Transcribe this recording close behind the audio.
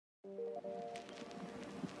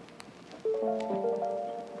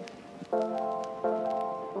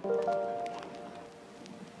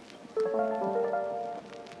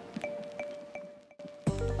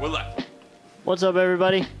What's up,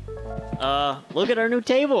 everybody? Look at our new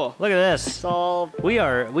table. Look at this. It's all We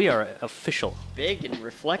are official. big and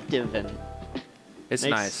reflective and It's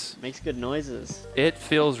nice. makes good noises. It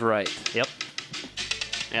feels right. Yep.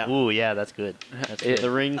 Yeah. Ooh, yeah, that's good. That's It- good.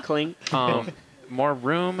 The ring clink. More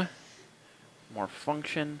room, more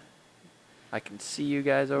function. I can see you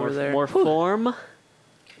guys over there. More form.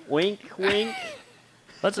 Wink, wink.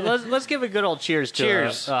 Let's give a good old cheers to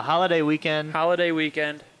Cheers. a holiday weekend. Holiday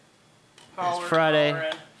weekend. It's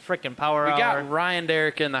Friday. Freaking power We hour. got Ryan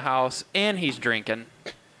Derrick in the house, and he's drinking.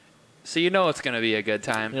 So you know it's going to be a good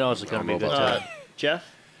time. You know it's going to be a good time. Jeff,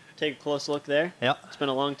 take a close look there. Yep. It's been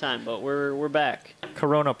a long time, but we're back.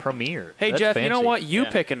 Corona premiere. Hey, That's Jeff, you know fancy. what? You Yeah.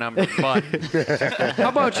 pick a number, bud. How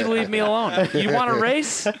about you leave me alone? You want to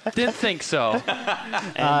race? Didn't think so.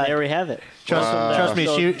 And there we have it. Trust me,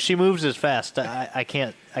 So- she moves as fast. I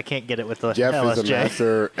can't get it with the Jeff is a LSJ.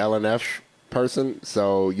 master LNF person,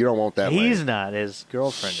 so you don't want that. He's lane. not. His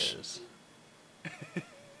girlfriend is.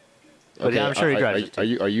 But Okay, I'm sure he drives it. Are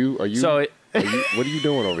you? So What are you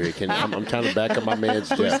doing over here? I'm trying to back up my man's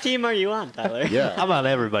Whose Jeff. team are you on, Tyler? Yeah. I'm on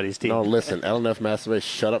everybody's team. No, listen, LNF Master Race.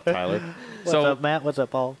 Shut up, Tyler. What's So- up, Matt? What's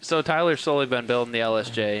up, Paul? So Tyler's slowly been building the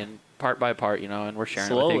LSJ, and part by part, and we're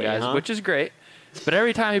sharing it with Slowly, you guys, huh? which is great. But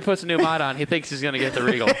every time he puts a new mod on, he thinks he's going to get the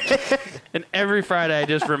Regal. And every Friday, I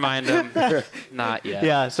just remind him, not yet.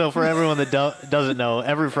 Yeah, so for everyone that doesn't know,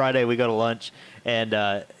 every Friday we go to lunch, and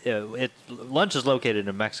lunch is located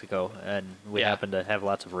in Mexico, and we Yeah. happen to have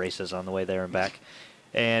lots of races on the way there and back.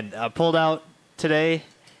 And I pulled out today,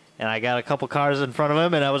 and I got a couple cars in front of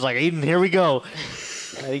him, and I was like, Eden, here we go.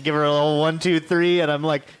 I give her a little 1, 2, 3, and I'm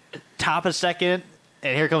like, top of second,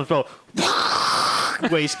 and here comes Bo.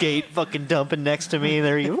 Wastegate fucking dumping next to me.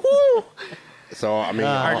 There you go. So I mean,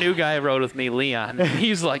 Our new guy rode with me, Leon.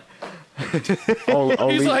 He's like,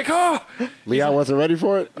 Leon wasn't ready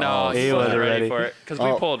for it. no, he he wasn't wasn't ready ready. for it because we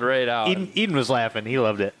Oh. pulled right out. Eden was laughing. He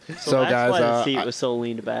loved it. So, So, that's guys, why the seat I- was so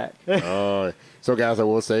leaned back. So guys, I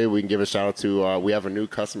will say we can give a shout out to we have a new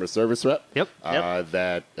customer service rep. Yep.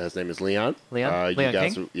 That his name is Leon. Leon? You Leon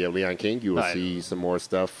guys, King? Yeah, Leon King. You will Right. see some more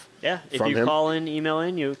stuff. Yeah, if From you him? call in, email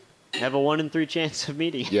in, you have a 1 in 3 chance of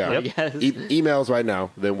meeting. Yeah. I guess. Emails right now.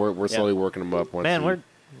 Then we're slowly working them up. Once Man, we- we're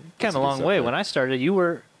kind of a good long stuff, way. man. When I started, you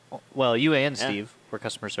and Yeah. Steve were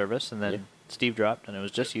customer service, and then Steve dropped, and it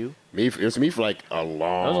was just you. It was me for like a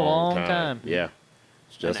long. long time. Yeah.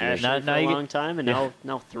 It's And just me. Ashley Now- for now a you long time, and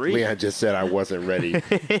now 3. Leon just said I wasn't ready.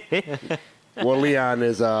 Well, Leon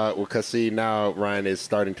is because see now Ryan is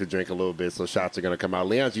starting to drink a little bit, so shots are gonna come out.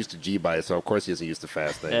 Leon's used to G-bite, so of course he isn't used to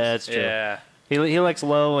fast things. Yeah, that's true. yeah. He likes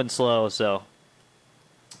low and slow. So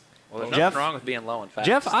Well, there's Jeff- nothing wrong with being low and fast.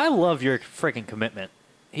 Jeff, I love your freaking commitment.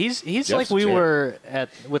 He's Jeff's like we champ. were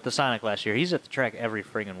with the Sonic last year. He's at the track every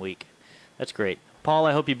friggin' week. That's great. Paul,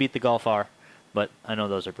 I hope you beat the Golf R, but I know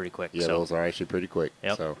those are pretty quick. Yeah, so. those are actually pretty quick.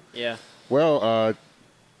 Yep. So Yeah. well,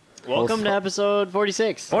 Welcome to episode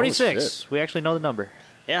 46. 46. shit. We actually know the number.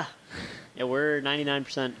 Yeah. Yeah, we're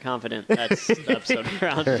 99% confident that's the episode we're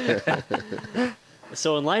on.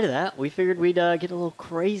 So in light of that, we figured we'd get a little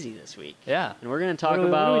crazy this week. Yeah. And we're going to talk What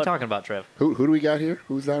about... are we talking about, Trev? who do we got here?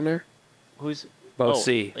 Who's down there? Who's... Bo Oh,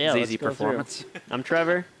 C, yeah, let's ZZ go through. Performance. I'm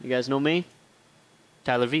Trevor. You guys know me?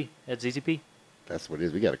 Tyler V at ZZP. That's what it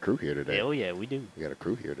is. We got a crew here today. Hell yeah, we do. We got a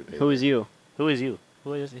crew here today. Who is you? Who is you?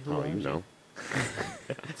 Who is who Oh, are you know.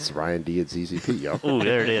 It's Ryan D at ZZP, yo. Ooh,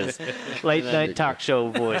 there it is. Late night talk show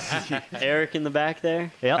voice. Eric in the back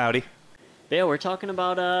there? Yep. Howdy. But yeah, we're talking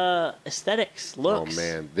about aesthetics, looks. Oh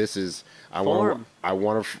man, this is. I Form.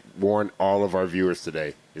 want to warn all of our viewers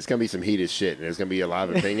today. It's gonna be some heated shit, and there's gonna be a lot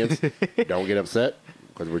of opinions. Don't get upset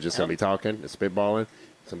because we're just gonna be talking and spitballing.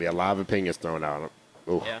 It's gonna be a lot of opinions thrown out.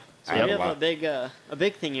 Ooh, Yeah. So I we have have a lot. a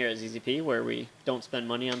big thing here at ZZP where we don't spend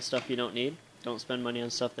money on stuff you don't need. Don't spend money on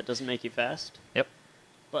stuff that doesn't make you fast. Yep.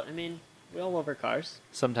 But I mean, we all love our cars.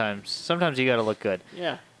 Sometimes you got to look good.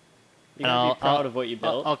 Yeah. You And gotta be proud of what you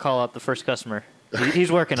built. I'll call out the first customer.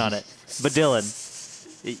 He's working on it. But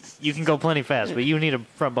Dylan, you can go plenty fast, but you need a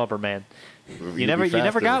front bumper, man. You never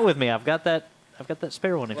got with me. I've got that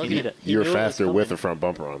spare one if Well, you need it. you You're knew it was faster with coming. a front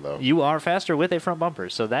bumper on though. You are faster with a front bumper,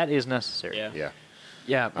 so that is necessary. Yeah. Yeah.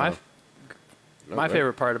 Yeah, my No, my right.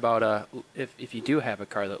 favorite part about if you do have a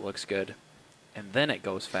car that looks good, and then it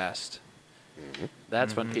goes fast,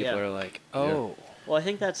 that's when people Yeah. are like, oh, Well, I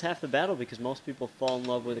think that's half the battle because most people fall in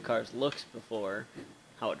love with a car's looks before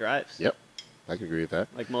how it drives. Yep. I can agree with that.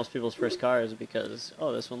 Like most people's first car is because,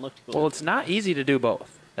 oh, this one looked cool. well, it's not easy to do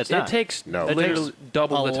both. It's it not. takes No. It literally takes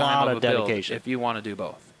double a the lot time of of a build dedication. if you want to do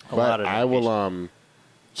both. A lot But of I will dedication.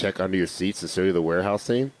 check under your seats and show you the warehouse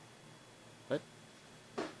scene. What?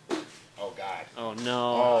 Oh God. Oh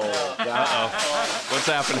no. Oh, God. What's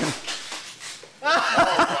happening?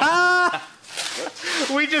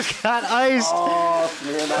 We just got iced. Oh,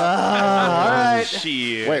 man. All right.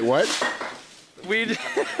 Shit. Wait, what? We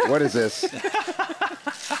What is this?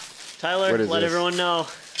 Tyler, What is let this? everyone know.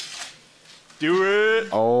 do it.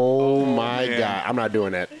 Oh, my man. God. I'm not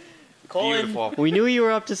doing that. Colin, Beautiful. we knew you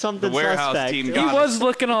were up to something The warehouse suspect. team He got He was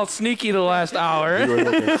looking all sneaky the last hour. You were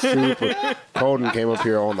looking super. Colton came up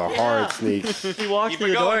here on the hard sneaks. He walked Keep through it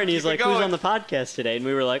the door going, and he's keep it like, "Who's going." on the podcast today?" And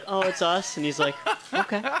we were like, "Oh, it's us." And he's like,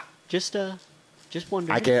 "Okay, just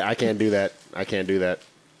wondering." I can't do that. I can't do that.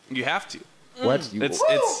 You have to. What? You,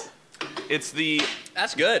 It's the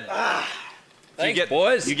That's good. Thanks, you get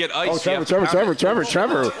boys. You get ice. oh, you Trevor, have to Trevor, pound Trevor, it.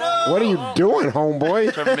 Trevor. What are you doing,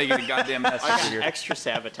 homeboy? Trevor making a goddamn mess over here. Extra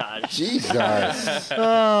sabotage. Jesus.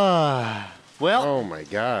 Well, Oh, my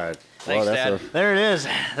God. Thanks, Dad. there it is.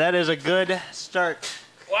 That is a good start.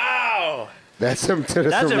 Wow. That's some. That's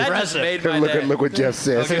That just impressive. made my day. Look what Jeff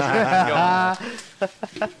says. Uh-oh.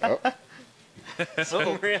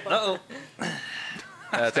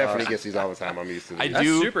 That's Stephanie awesome. gets these all the time. I'm used to I these. That's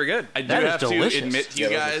do. super good. I do That is have delicious. to admit to Yeah,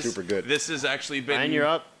 you those are guys, super good. this has actually been And you're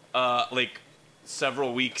up. like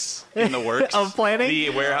several weeks in the works Of planning? The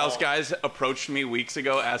warehouse guys approached me weeks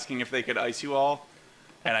ago asking if they could ice you all,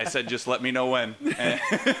 and I said just let me know when. And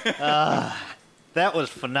That was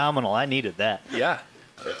phenomenal. I needed that. Yeah.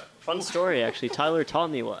 Fun story, actually. Tyler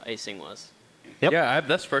taught me what icing was. Yep. Yeah,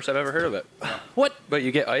 that's the first I've ever heard of it. What? But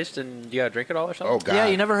you get iced and you gotta drink it all or something? Oh, God. Yeah,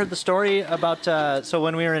 you never heard the story about so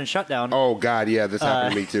when we were in shutdown. Oh, God. Yeah, this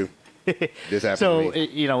happened to me, too. This happened So to me.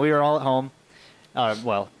 you know, we were all at home.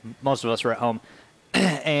 Well, most of us were at home,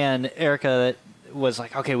 and Erica was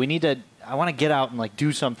like, "Okay, we need to. I want to get out and like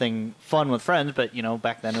do something fun with friends." But you know,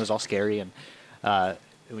 back then it was all scary, and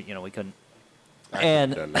you know, we couldn't. I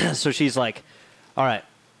could've done And that. so she's like, "All right,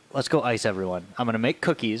 let's go ice everyone. I'm gonna make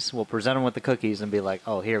cookies. We'll present them with the cookies and be like,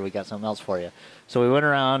 oh, here we got something else for you." So we went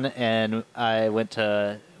around and we went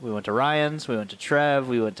to Ryan's, we went to Trev,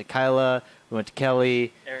 we went to Kyla, we went to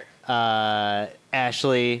Kelly, Eric.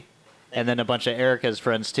 Ashley, and then a bunch of Erica's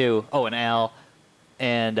friends too. Oh, and Al,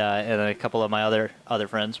 and then a couple of my other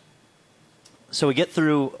friends. So we get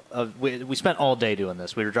through. We spent all day doing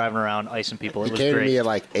this. We were driving around icing people. It He was came great. to me at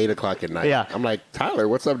like 8 o'clock at night. Yeah. I'm like, Tyler,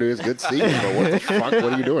 what's up, dude? It's good to see you. But what the fuck?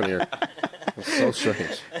 What are you doing here? It's so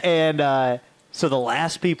strange. And so the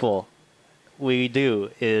last people we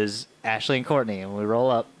do is Ashley and Courtney, and we roll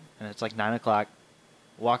up, and it's like 9 o'clock.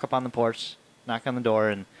 Walk up on the porch, knock on the door,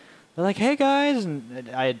 and they're like, "Hey guys!" And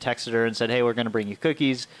I had texted her and said, "Hey, we're going to bring you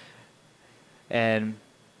cookies." And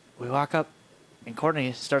we walk up, and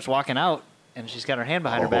Courtney starts walking out, and she's got her hand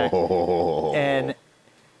behind her back, Oh, and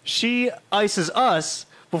she ices us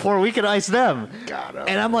before we could ice them. got him.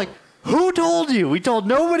 And I'm like, "Who told you?" We told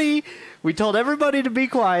nobody. We told everybody to be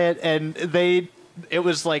quiet, and it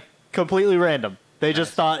was like completely random. They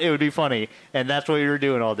just thought it would be funny, and that's what we were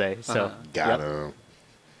doing all day. So Got yep. him.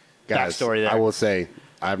 Guys, Backstory there. I will say,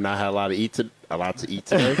 I've not had a lot to eat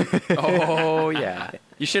today. Oh, yeah.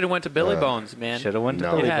 You should have went to Billy Bones, man. Should have went to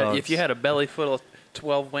No. Billy You had- Bones. if you had a belly full of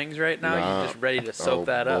 12 wings right now, Nah. you're just ready to soak Oh,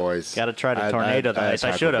 that up. boys. Got to try to I- tornado the I had ice. I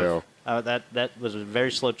Taco should Bell. have. That was a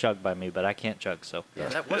very slow chug by me, but I can't chug. So Yeah,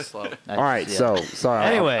 that was slow. I- All right, yeah. so sorry.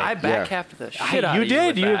 Anyway, I back yeah. half the shit out you of did.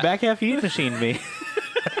 with You that. back half heat machined me.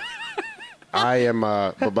 I am.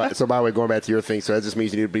 So by the way, going back to your thing, so that just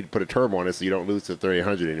means you need to put a turbo on it so you don't lose to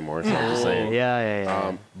 3800 anymore. So I'm just saying.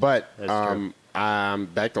 yeah. But That's true. I'm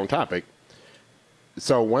back on topic.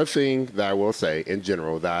 So one thing that I will say in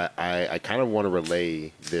general that I kind of want to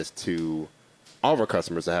relay this to all of our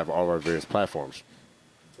customers that have all of our various platforms.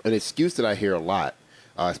 An excuse that I hear a lot,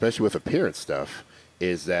 especially with appearance stuff,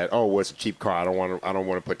 is that well, it's a cheap car. I don't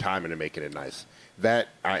want to put time into making it nice. That,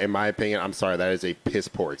 in my opinion, I'm sorry, that is a piss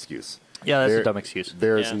poor excuse. Yeah, that's a dumb excuse.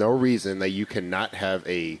 There is Yeah. no reason that you cannot have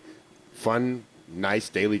a fun, nice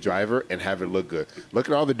daily driver and have it look good. Look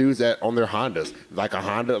at all the dudes that on their Hondas, like a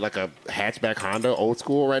hatchback Honda, old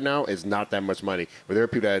school right now, is not that much money. But there are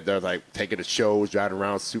people that are like taking to shows, driving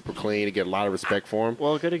around super clean, and get a lot of respect for them.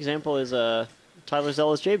 Well, a good example is Tyler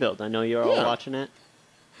Zella's J-Build. I know you're all Yeah. watching it.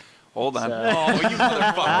 Hold on. So- Oh, you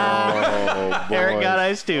motherfucker. Oh, boy. Eric got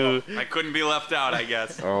ice too. I couldn't be left out, I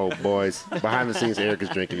guess. Oh, boys. Behind the scenes, Eric is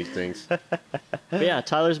drinking these things. But yeah,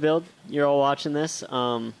 Tyler's build. You're all watching this.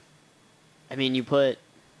 I mean, you put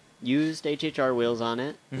used HHR wheels on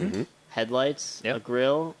it, headlights, Yep. a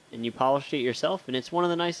grill, and you polished it yourself, and it's one of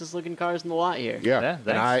the nicest looking cars in the lot here. Yeah, Yeah,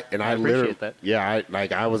 and I I literally, appreciate that. yeah,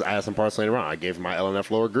 I was asked some parts laying around. I gave him my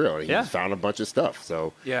LNF lower grill, and he Yeah. found a bunch of stuff.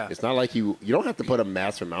 So Yeah. it's not like you don't have to put a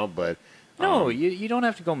massive amount, but No, you don't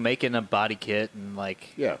have to go making a body kit and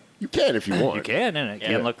like. Yeah, you can if you want. You can, and it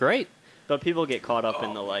Yeah. can look great. But people get caught up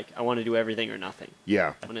in the like, I want to do everything or nothing.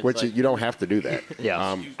 Yeah, When it's which like- you don't have to do that.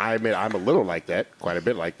 Yeah. I admit I'm a little like that, quite a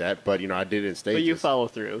bit like that, but I did it in stages. But you follow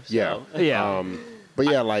through. So. Yeah. Yeah. But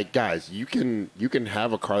yeah, like guys, you can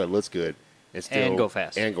have a car that looks good and still And go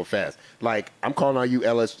fast. And go fast. Like I'm calling out you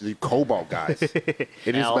LSG Cobalt guys. It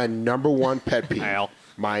is Al. my number one pet peeve. Al.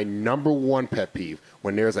 My number one pet peeve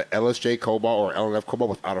when there's a LSJ Cobalt or LNF Cobalt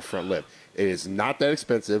without a front lip. It is not that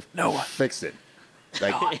expensive. Noah. Fix it.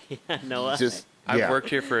 Like Noah. just I've yeah. worked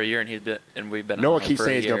here for a year, and we've been. Noah on it keeps for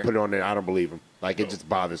saying a he's gonna year. put it on there. I don't believe him. Like it just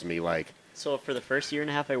bothers me. Like So for the first year and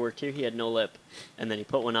a half I worked here, he had no lip, and then he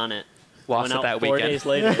put one on it. Lost went it out that 4 weekend. days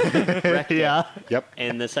later. wrecked it. Yeah. yep.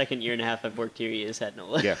 And the second year and a half I've worked here, he has had no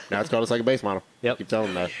lip. Yeah, now it's called a second base model. Yep. Keep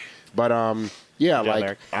telling them that. But yeah,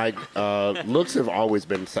 Good job, like looks have always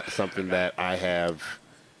been something that I have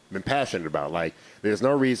been passionate about. Like, there's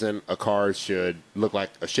no reason a car should look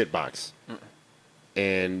like a shit box.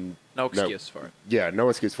 And No excuse for it. yeah, no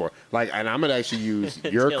excuse for it. Like, and I'm gonna actually use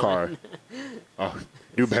your Dylan. car. Oh,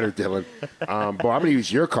 do better, Dylan. But I'm gonna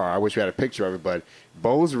use your car. I wish we had a picture of it, but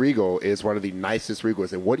Bose Regal is one of the nicest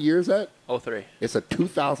Regals. And what year is that? 03. It's a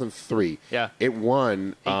 2003. Yeah. It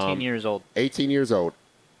won 18 years old. 18 years old.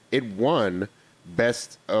 It won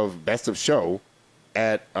best of show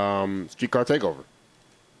at Streetcar Takeover.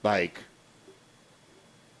 Like,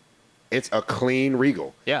 it's a clean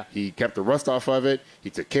Regal. Yeah. He kept the rust off of it. He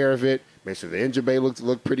took care of it. Made sure the engine bay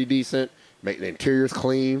looked pretty decent. Make the interior's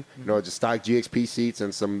clean. Just stock GXP seats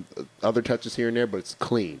and some other touches here and there, but it's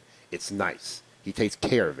clean. It's nice. He takes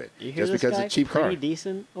care of it. You hear Just this because guy? it's a cheap car. Pretty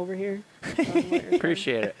decent over here.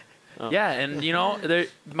 Appreciate it. Yeah, and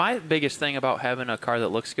my biggest thing about having a car that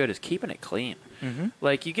looks good is keeping it clean. Mm-hmm.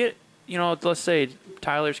 Like you get, let's say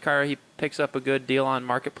Tyler's car, he picks up a good deal on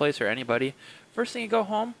Marketplace or anybody. First thing you go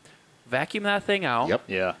home, vacuum that thing out. Yep.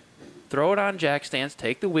 Yeah. Throw it on jack stands,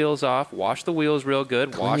 take the wheels off, wash the wheels real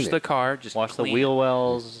good, Clean wash it. the car, just Watch the clean wheel it.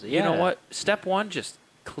 wells. You know Yeah. what? Step one, just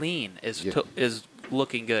clean is Yeah. is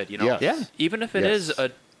looking good. Yes. Yeah. Even if it Yes. is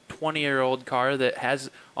a 20-year-old car that has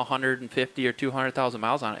 150 or 200,000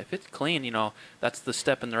 miles on it, if it's clean, that's the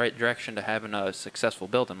step in the right direction to having a successful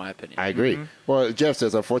build, in my opinion. I agree. Mm-hmm. Well, Jeff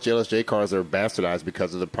says, unfortunately, LSJ cars are bastardized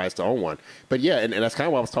because of the price to own one. But yeah, and that's kind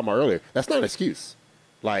of what I was talking about earlier. That's not an excuse.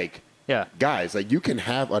 Like, Yeah. guys, like you can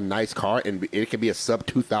have a nice car and it can be a sub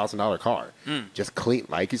 $2,000 car. Just clean,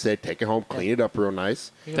 like you said, take it home, clean it up real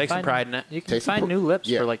nice. You can Take some find- pride in it. You can Take some find pr- new lips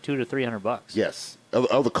yeah. for like $200 to $300. Yes,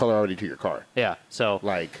 of the color already to your car. Yeah. So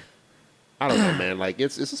Like, I don't know, man. Like,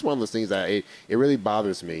 it's just one of those things that it really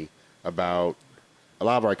bothers me about a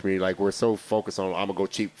lot of our community. Like, we're so focused on, I'm going to go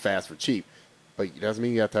cheap, fast for cheap. But it doesn't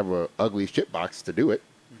mean you have to have an ugly shit box to do it.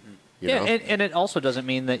 You yeah, know? and it also doesn't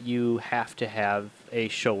mean that you have to have a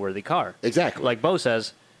show-worthy car. Exactly. Like Bo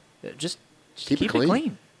says, just Keep it keep clean. it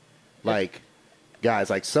clean. Like, guys,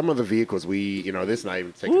 like some of the vehicles this is not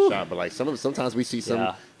even taking a shot, but like sometimes we see some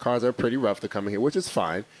Yeah. cars that are pretty rough to come in here, which is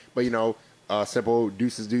fine. But simple do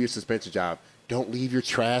your suspension job. Don't leave your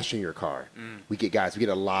trash in your car. We get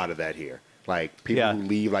a lot of that here. Like people Yeah. who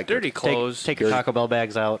leave like Dirty their- clothes. Take your Dirty- Taco Bell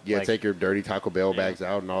bags out. Yeah, like, take your dirty Taco Bell bags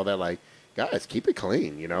out and all that. Like, guys, keep it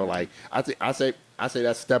clean. Like I say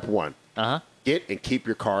that's step one. Uh-huh. Get and keep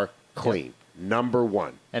your car clean. Number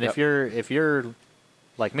one. And Yep. if you're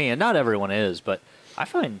like me, and not everyone is, but I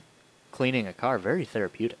find cleaning a car very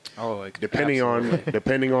therapeutic. Oh, like, Depending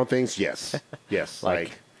on things, yes.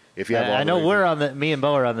 Like if you have all I the know reasons- me and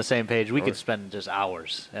Bo are on the same page. We Sure. could spend just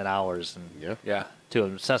hours and hours and Yeah. Yeah. to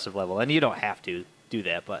an obsessive level, and you don't have to do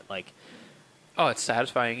that, but like, Oh, it's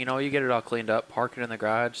satisfying. You get it all cleaned up, park it in the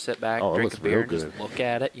garage, sit back, Oh, it drink looks a beer, real and just good. look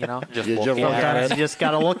at it. Just You look just look at at it. sometimes you just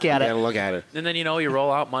gotta look at Yeah, it. look at it. And then you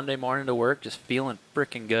roll out Monday morning to work, just feeling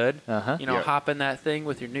freaking good. Uh-huh. Yeah. Hop in that thing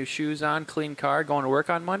with your new shoes on, clean car, going to work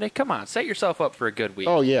on Monday. Come on, set yourself up for a good week.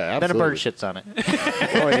 Oh yeah, Then a absolutely. bird shits on it.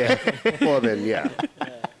 Oh yeah. Well then, yeah.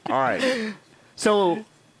 All right, So,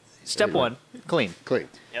 step one, clean. clean.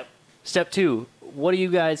 Yep. Step two, what do you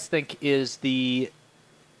guys think is the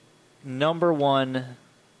number one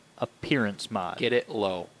appearance mod? Get it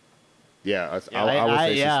low. Yeah,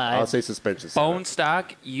 Yeah, I'll say suspension. setup. Bone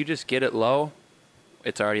stock, you just get it low,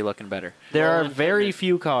 it's already looking better. There Well, are and very fitness.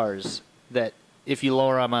 few cars that, if you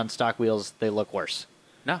lower them on stock wheels, they look worse.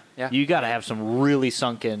 No, yeah. You got to have some really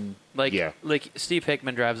sunken. Like, Yeah. like Steve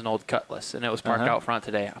Hickman drives an old Cutlass, and it was parked Uh-huh. out front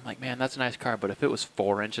today. I'm like, man, that's a nice car, but if it was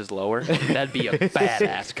 4 inches lower, that'd be a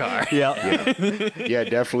badass car. Yeah. Yeah,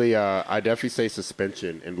 definitely. I definitely say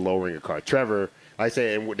suspension and lowering a car. Trevor, I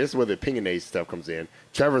say, and this is where the opinionated stuff comes in.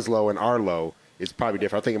 Trevor's low and our low it's probably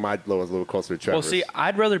different. I think my low is a little closer to Trevor's. Well, see,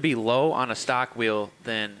 I'd rather be low on a stock wheel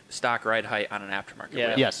than stock ride height on an aftermarket Yeah.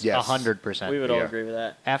 wheel. Yes, Yes. 100%. We would all Yeah. agree with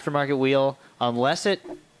that. Aftermarket wheel, unless it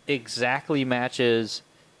exactly matches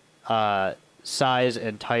size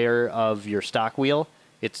and tire of your stock wheel,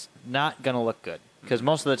 it's not going to look good. Because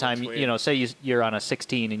most of the time, Looks you know, weird. say you're on a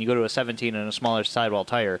 16 and you go to a 17 and a smaller sidewall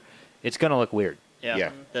tire, it's going to look weird. Yeah.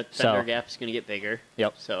 Yeah. The So- fender gap is going to get bigger.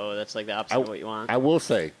 Yep. So that's like the opposite of what you want. I will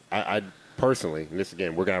say, I personally, and this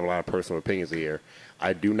again, we're gonna have a lot of personal opinions here.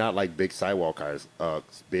 I do not like big sidewall cars,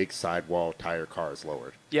 big sidewall tire cars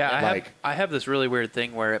lowered. Yeah, Like- I have this really weird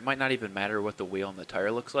thing where it might not even matter what the wheel and the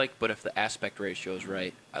tire looks like, but if the aspect ratio is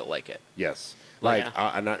right, I like it. Yes. Like, Yeah.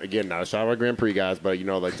 I'm not a shot at Grand Prix guys, but you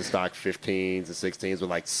know, like the stock 15s and 16s with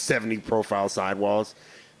like 70 profile sidewalls.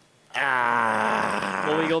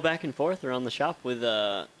 Well, we go back and forth around the shop with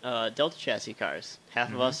Delta chassis cars.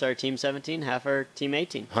 Half of us are Team 17, half are Team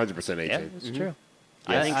 18. 100% 18. Yeah, that's true.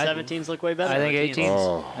 I think I- 17s look way better. I think 17s. 18s.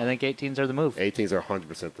 Oh. I think 18s are the move. 18s are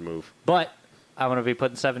 100% the move. But I'm going to be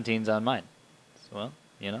putting 17s on mine. So, well,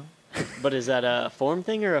 you know. But is that a form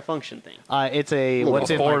thing or a function thing? It's a what's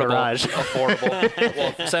in my Affordable. garage. Affordable.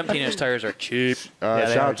 Well, 17-inch tires are cheap. Yeah,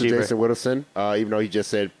 they Shout are out to cheaper. Jason Whittleson. Even though he just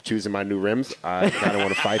said choosing my new rims, I kind of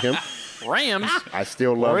want to fight him. Rams. I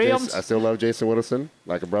still love Rims? Jason, I still love Jason Whittleson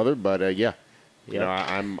like a brother, but yeah, you Yep. know,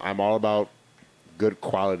 I'm all about good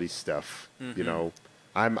quality stuff. You know,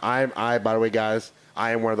 I by the way, guys,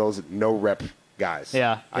 I am one of those no rep guys.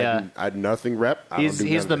 Yeah, yeah. I nothing rep. I He's don't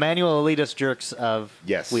do none the of it. manual elitist jerks of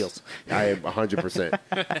Yes. wheels. I am 100%.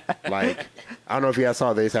 Like, I don't know if you guys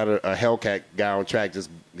saw, they just had a Hellcat guy on track, just,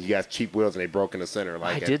 he got cheap wheels and they broke in the center.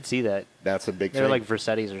 Like, I did see that. That's a big They were thing. like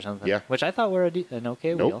Versettis or something. Yeah. Which I thought were an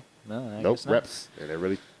okay Nope. wheel. No, I Nope, guess not. reps. And they're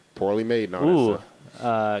really poorly made and all that Ooh,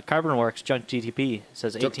 stuff. Carbon Works Junk GTP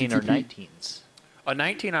says Junk 18 or GTP. 19s. A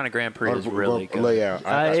 19 on a Grand Prix is Well, really well, good. Yeah, That's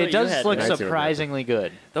what It you does had, look right? 19 or surprisingly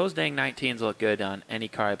good. Those dang 19s look good on any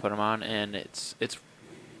car I put them on, and it's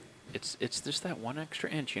just that one extra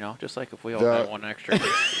inch, you know, just like if we all The- had one extra inch.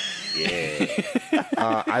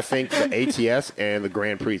 Yeah. I think the ATS and the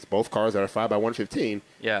Grand Prix, both cars that are 5x115,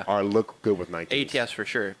 Yeah. are look good with 19s. ATS for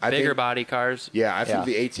sure. I Bigger think- body cars. Yeah, I think Yeah.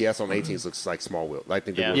 the ATS on 18s looks like small wheel. I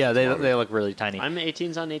think the Yeah. wheels Yeah, are they smaller. look really tiny. I'm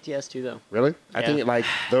 18s on ATS too, though. Really? I Yeah. think like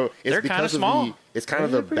it's They're kinda because of small. the it's kind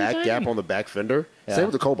of They're the pretty back tiny. gap on the back fender. Yeah. Same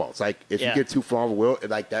with the Cobalts. Like if Yeah. you get too far of a wheel,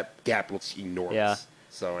 like that gap looks enormous. Yeah.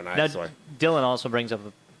 So and Now, so I Dylan also brings up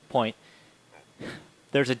a point.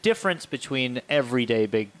 There's a difference between everyday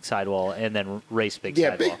big sidewall and then race big yeah,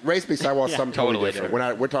 sidewall. big race big sidewall is Yeah. something totally Totally different.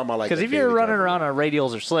 different. We're talking about like Because the if you're daily running driver. around on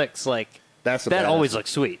radials or slicks, like that's a that badass- always looks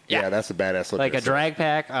sweet. yeah, that's a badass look. Like a yourself. drag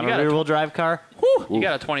pack on You a gotta- rear-wheel drive car. You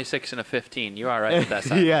got a 26 and a 15. You all right with that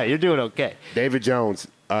side? Yeah, you're doing okay. David Jones,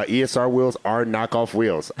 ESR wheels are knockoff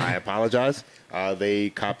wheels. I apologize. They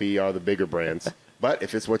copy the bigger brands, but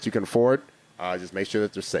if it's what you can afford, just make sure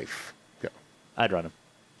that they're safe. Yeah. I'd run them.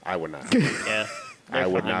 I would not. Yeah. I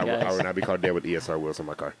would fine, not. guys. I would not be caught dead with ESR wheels on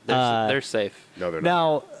my car. They're safe. No, they're not.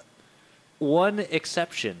 Now, one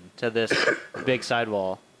exception to this big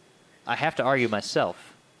sidewall, I have to argue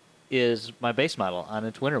myself, is my base model on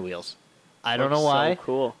its winter wheels. I don't know Looks why. So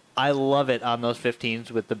cool. I love it on those 15s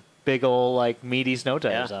with the big old like meaty snow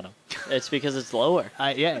tires Yeah. on them. It's because it's lower.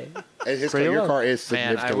 Yeah, Your low. car is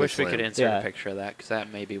Man, significantly I wish we could slim. insert Yeah. a picture of that because that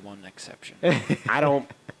may be one exception.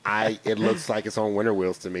 It looks like it's on winter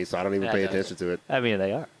wheels to me, so I don't even Yeah, pay it does. attention to it. I mean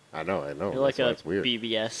they are. I know. You're like That's why a it's weird.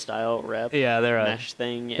 BBS style rep. Yeah, they're a, mesh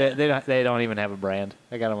thing. Yeah. they don't even have a brand.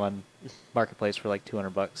 I got them on Marketplace for like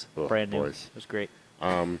 $200, Oh, brand new. boys. It was great.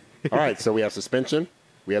 All right, so we have suspension.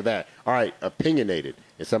 We have that. All right, opinionated.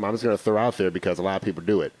 It's something I'm just going to throw out there because a lot of people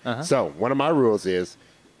do it. Uh-huh. So one of my rules is,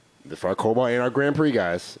 for our Cobalt and our Grand Prix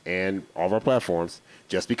guys and all of our platforms,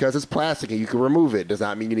 just because it's plastic and you can remove it does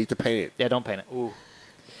not mean you need to paint it. Yeah, don't paint it. Ooh.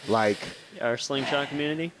 Like, Our slingshot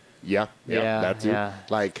community. yeah, Yeah, that too. yeah.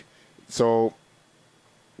 Like, so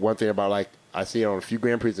one thing about like I see it on a few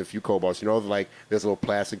Grand Prix and a few Cobalts. You know, like there's a little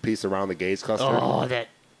plastic piece around the gauge cluster. Oh, that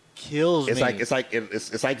kills It's me. like it's like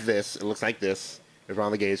this. It looks like this. It's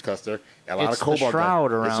around the gauge cluster. A lot It's of the Cobalt shroud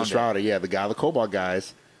guys, around It's the shroud. Yeah, the Cobalt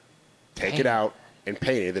guys take Paint it out and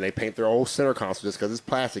paint it. Then they paint their old center console just because it's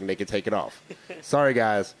plastic. and They can take it off. Sorry,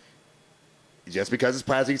 guys. Just because it's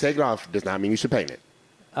plastic, you take it off does not mean you should paint it.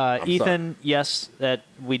 Ethan, yes, that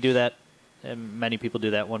we do that. And many people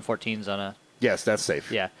do that. 114s on a Yes, that's safe.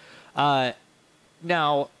 yeah.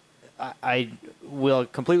 Now, I will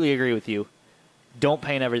completely agree with you. Don't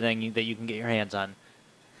paint everything that you can get your hands on.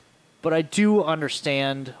 But I do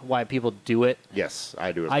understand why people do it. Yes,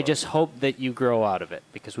 I do. As I well. just hope that you grow out of it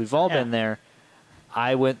because we've all Yeah. been there.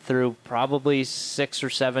 I went through probably 6 or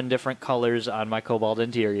 7 different colors on my Cobalt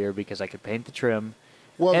interior because I could paint the trim.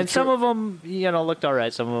 Well, And some of them, looked all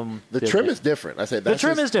right. Some of them. the trim is different. I said The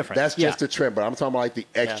trim is different, That's yeah. just the trim, but I'm talking about like the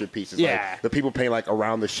extra pieces. Yeah. Like the people paint like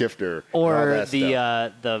around the shifter and all Or that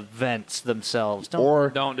stuff. the vents themselves.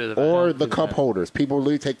 Don't do the or vent. the cup holders. People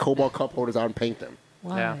literally take Cobalt cup holders out and paint them.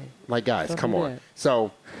 Why? Yeah. Like guys, Don't come do on. that.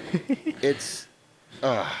 So it's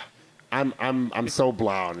I'm so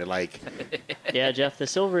blown and like Yeah, Jeff, the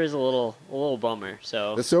silver is a little bummer.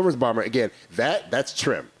 So the silver's bomber again. That's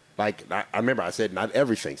trim. Like I remember I said not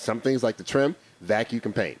everything. Some things like the trim that you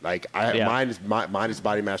can paint. Like Yeah. mine is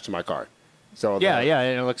body matched to my car. So Yeah,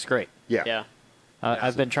 and it looks great. yeah.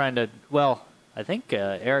 I've been trying to. Well, I think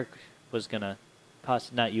Eric was gonna,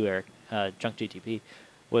 not you, Eric. Junk GTP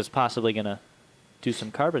was possibly gonna do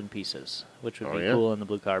some carbon pieces, which would Oh, be yeah? cool in the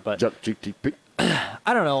blue car. But Jump GTP.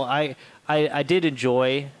 I don't know. I did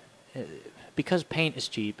enjoy because paint is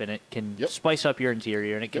cheap and it can Yep. spice up your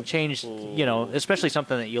interior and it can change. Especially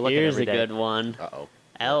something that you look Here's at a every day. good one. Uh-oh.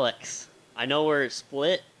 Alex, I know we're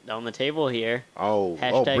split on the table here. Oh,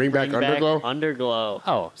 Hashtag bring back Underglow? Underglow.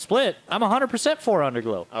 Oh, split. I'm 100% for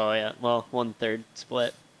Underglow. Oh yeah, well 1/3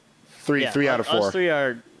 split. Three Yeah, out of Us 4. three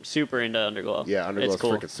are super into Underglow. Yeah, Underglow's it's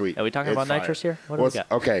cool. freaking sweet. Are we talking It's about fire. nitrous here? What do Well, we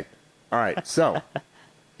got? Okay. All right. So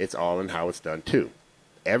it's all in how it's done too.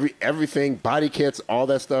 Everything, body kits, all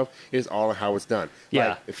that stuff is all in how it's done. Yeah.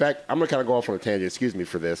 Like, in fact, I'm gonna kind of go off on a tangent. Excuse me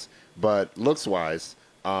for this, but looks wise,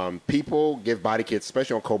 people give body kits,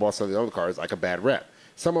 especially on Cobalt, some of the other cars, like a bad rep.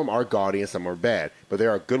 Some of them are gaudy and some are bad, but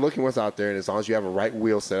there are good-looking ones out there, and as long as you have a right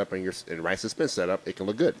wheel setup and and right suspension setup, it can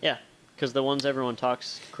look good. Yeah, because the ones everyone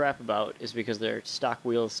talks crap about is because they're stock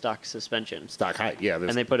wheels, stock suspension, Stock height, yeah. and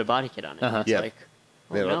they put a body kit on it. Uh-huh. It's Yeah. like,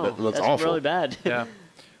 oh, Yeah, no, that looks that's awful. really bad. Yeah.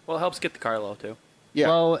 Well, it helps get the car low too. Yeah.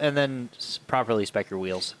 Low and then properly spec your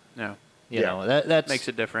wheels. Yeah. You Yeah. know, that's Makes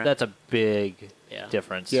it different. That's a big Yeah.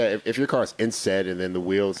 difference. Yeah, if your car's inset and then the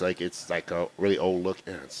wheels it's like a really old look,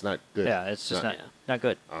 it's not good. Yeah, it's just not Yeah. not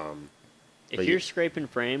good. If But you're yeah. scraping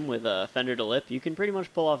frame with a fender to lip, you can pretty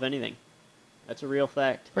much pull off anything. That's a real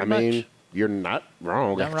fact. I Pretty mean, much. you're not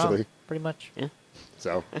wrong Not actually. wrong. Pretty much. Yeah.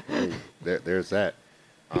 So I mean, there's that.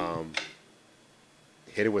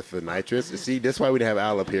 Hit it with the nitrous. See, that's why we didn't have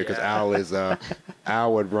Al up here because Al is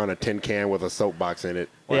Al would run a tin can with a soapbox in it.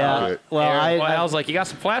 Yeah. Good. Well, Well, I I was like, you got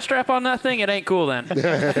some flat strap on that thing? It ain't cool then.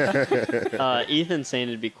 Ethan's saying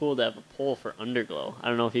it'd be cool to have a pole for underglow. I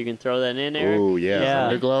don't know if you can throw that in, Eric. Ooh, yeah. Yeah.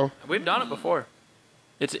 Underglow. We've done it before.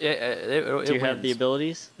 It Do you have the wins.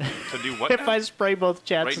 abilities? To do what? if now? I spray both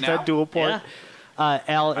chassis Right and now? dual port. Yeah.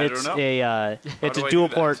 Al, I don't it's know. it's do a I dual do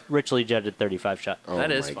that? port richly jetted 35 shot. Oh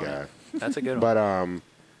That is my fun. god. That's a good one. But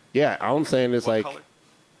yeah, all I'm saying is What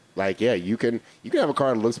color? yeah, you can have a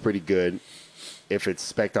car that looks pretty good if it's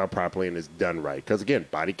spec'd out properly and is done right. Because again,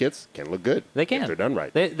 body kits can look good. They can. if they're done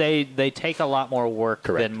right. They take a lot more work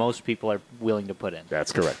Correct. than most people are willing to put in,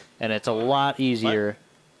 That's correct. and it's a lot easier.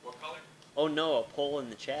 What color? Oh no, a poll in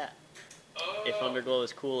the chat. If underglow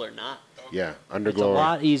is cool or not. Yeah, It's a underglow.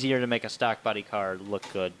 lot easier to make a stock body car look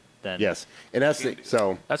good than Yes, and that's the,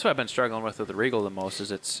 so. That's what I've been struggling with the Regal the most.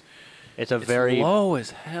 Is it's It's a very low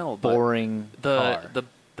as hell. but boring car. The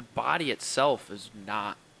body itself is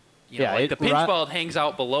not. Yeah, Like it the pinch ro- weld hangs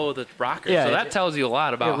out below the rocker, Yeah, so that it- tells you a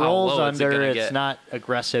lot about it how rolls low under. it's going to It's get. not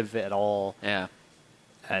aggressive at all, Yeah.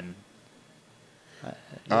 and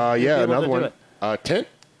Yeah, able to another do one. it. Tint.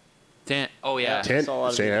 Tint. Oh yeah. Tint. saw a lot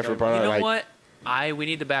of Shane videos Effort of probably You know like. what? We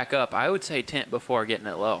need to back up. I would say tint before getting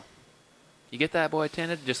it low. You get that boy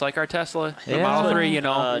tinted, just like our Tesla, the Yeah. Model 3. You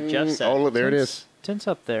know. Jeff said. Oh, look, there it is. tints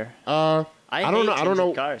up there. I don't hate know. I don't tinted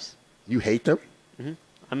know. Cars. You hate them?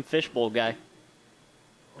 I'm a fishbowl guy.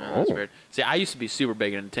 Oh, that's Oh. weird. See, I used to be super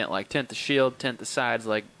big into tint, like tint the shield, tint the sides,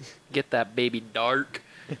 like get that baby dark,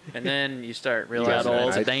 and then you start realizing old.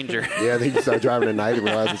 it's a danger. Yeah, then you start driving at night and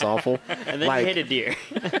realize it's awful. And then Like- you hit a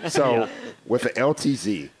deer. So with the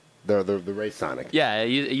LTZ, the Race Sonic, Yeah, it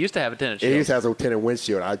used to have a tinted it shield. used to have a tinted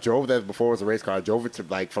windshield. I drove that before it was a race car. I drove it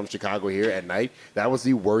to from Chicago here at night. That was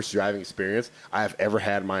the worst driving experience I have ever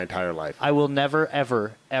had in my entire life. I will never,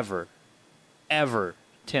 ever, ever, ever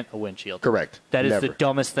tint a windshield. Correct. That is Never. the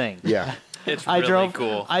dumbest thing. Yeah. It's I really drove.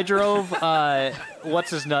 cool. I drove.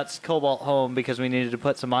 What's his nuts Cobalt home because we needed to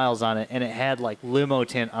put some miles on it, and it had like limo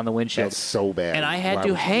tint on the windshield. That's so bad. And I had Why to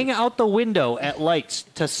would you hang do- out the window at lights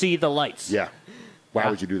to see the lights. Yeah. Why Yeah.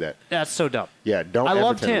 would you do that? That's so dumb. Yeah. Don't. I ever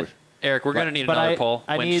love tint a tint. Eric, we're gonna need but another I- pole.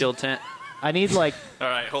 I need- Windshield tint. I need like All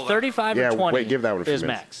right, hold on. 35 Yeah, or 20 wait, give that one a few is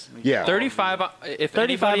minutes. max. Yeah. 35. If 35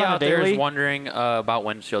 anybody on a out there daily? is wondering about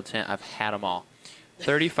windshield tint, I've had them all.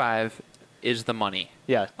 35 is the money.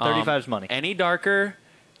 Yeah, 35 is money. Any darker,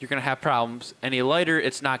 you're going to have problems. Any lighter,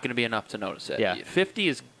 it's not going to be enough to notice it. Yeah. 50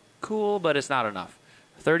 is cool, but it's not enough.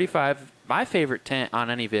 35, my favorite tint on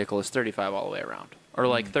any vehicle is 35 all the way around. Or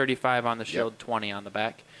like 35 on the shield, 20 on the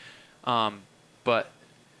back. But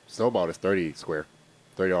Snowball is 30 square.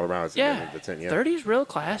 30 all around. Is the 10, 30 is real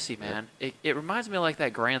classy, man. It reminds me of like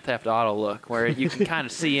that Grand Theft Auto look where you can kind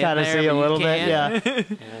of see in Kind there. of see a but you little bit, can't. yeah.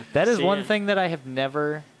 Yeah. That is See one it. thing that I have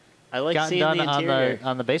never I like gotten seeing done the interior.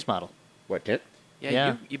 on the base model. What, tint? Yeah,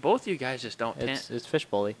 Yeah. You both of you guys just don't tint. It's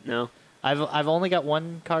fishbowly. No. I've only got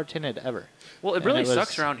one car tinted ever. Well, it and really it was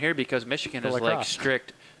sucks around here because Michigan for is like lacrosse.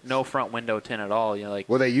 strict, no front window tint at all. You know, like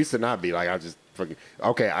Well, they used to not be. Like, I just fucking.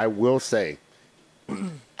 Okay, I will say,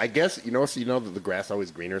 I guess, that the grass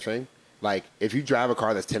always greener thing? Like, if you drive a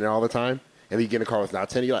car that's tinted all the time, and then you get in a car that's not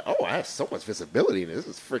tinted, you're like, oh, I have so much visibility in this.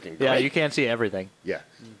 This is freaking great. Yeah, you can't see everything. Yeah.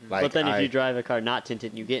 Like, But then if you drive a car not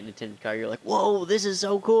tinted and you get in a tinted car, you're like, whoa, this is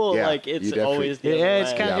so cool. Yeah, Like, you it's definitely- always the Yeah, other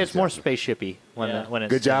it's way. kind of Yeah, it's more definitely. spaceshipy when Yeah. when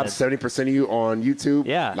it's Good job, tinted. 70% of you on YouTube.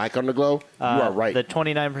 Yeah. Like on the glow. You are right. The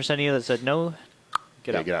 29% of you that said no,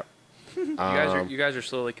 get Yeah, out. get out. you guys are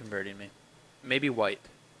slowly converting me. Maybe white.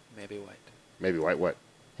 Maybe white what?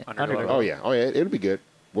 Underglow. Oh, yeah. It'll be good.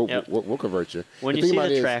 We'll, Yep. we'll convert you. When The you thing see about it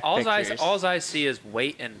the is track pictures. All I see is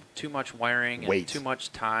weight and too much wiring and Weight. too much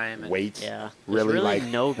time. And Weight. Yeah. Really, There's like,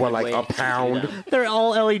 no what, good like way a to do pound? that. They're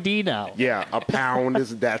all LED now. Yeah, a pound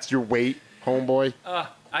that's your weight, homeboy.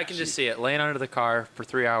 I can just see it laying under the car for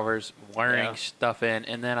 3 hours, wiring Yeah. stuff in,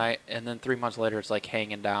 and then 3 months later it's like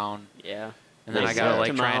hanging down, Yeah. and then They I gotta set like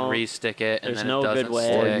them try and out. re-stick it, and There's then no it good doesn't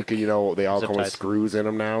way. Or stick. you can, they all Zip come with ties. screws in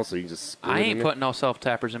them now, so you can just screw I it in ain't there. putting no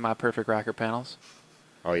self-tappers in my perfect rocker panels.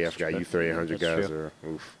 Oh, yeah, I forgot. You 3800 That's guys are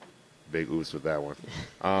oof. Big oops with that one.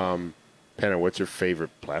 Penna, what's your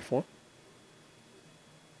favorite platform?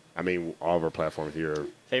 I mean, all of our platforms here are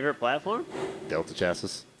Favorite platform? Delta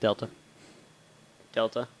chassis. Delta.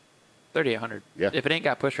 Delta. 3800. Yeah. If it ain't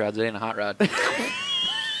got push rods, it ain't a hot rod.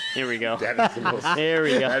 Here we go. That is the most, Here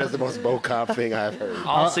we that go. is the most Bo Cop thing I've heard.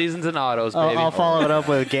 All seasons and autos, baby. I'll follow it up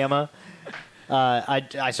with Gamma.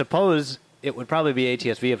 I suppose it would probably be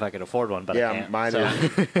ATSV if I could afford one, but I Yeah, can't. mine so.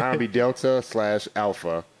 is mine would be Delta /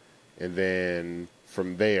 Alpha, and then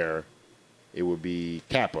from there, it would be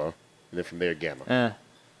Kappa, and then from there Gamma.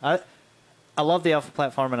 I love the Alpha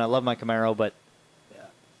platform and I love my Camaro, but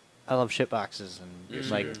I love shit boxes and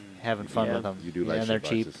just like having fun Yeah. with them. You do like and they're shit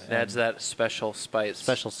cheap. boxes. It adds that special spice.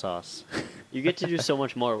 Special sauce. You get to do so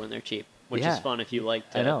much more when they're cheap, which Yeah. is fun if you like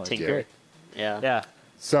to I know, it's tinker. great. Yeah. Yeah.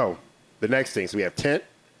 So the next thing, so we have tint,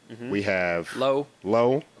 we have Low.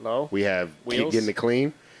 low, Low. we have Wheels. getting it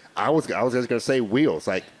clean. I was just gonna say wheels,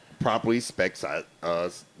 like properly spec size,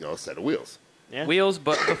 set of wheels. Yeah. Wheels,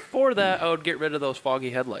 but before that, I would get rid of those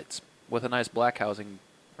foggy headlights with a nice black housing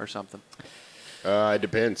or something. It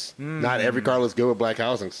depends. Not every car looks good with black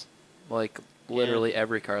housings. Like, literally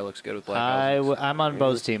every car looks good with black housings. I'm on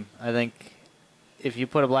Bo's team. I think if you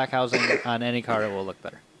put a black housing on any car, it will look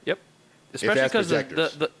better. Yep. Especially has because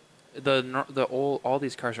projectors. the old, all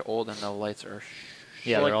these cars are old and the lights are.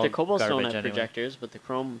 Yeah, Well, they're all like the Cobalt don't garbage have anyway. projectors, but the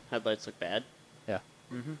chrome headlights look bad. Yeah.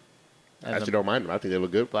 I And actually the don't mind them. I think they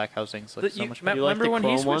look good. black housings look so much better. You like remember the when he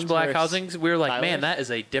chrome ones switched black where it's housings? We were like, Tyler's? man, that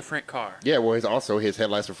is a different car. Yeah, well, his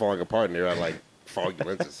headlights are falling apart, and they're like foggy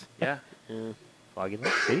lenses. Yeah. Foggy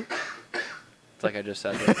lens, see? It's like I just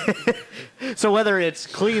said. That. So whether it's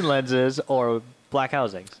clean lenses or black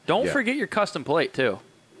housings. Don't Yeah. forget your custom plate, too.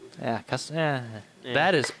 Yeah, Yeah.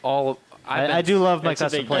 That is all. I do love my It's a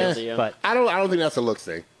custom big plates, deal, yeah. but I don't think that's a looks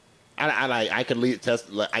thing. I could lead test.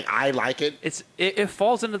 I like it. It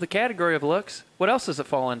falls into the category of looks. What else does it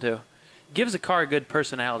fall into? Gives a car a good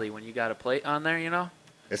personality when you got a plate on there, you know?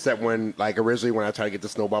 Except when, like, originally when I tried to get the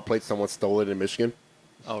snowball plate, someone stole it in Michigan.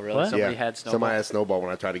 Oh, really? What? Somebody Yeah, had snowball. Somebody had snowball when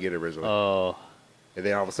I tried to get it originally, oh, and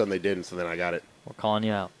then all of a sudden they didn't. So then I got it. we're calling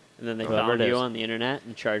you out. And then they Whoever found it you is. on the internet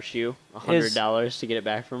and charged you $100 to get it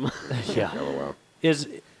back from them. Yeah. LOL. Is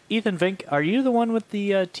Ethan Vink, are you the one with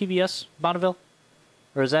the TVS Bonneville?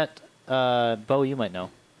 Or is that Bo, you might know.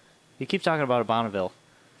 He keeps talking about a Bonneville,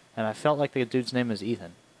 and I felt like the dude's name is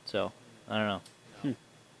Ethan. So, I don't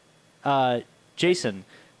know. Jason,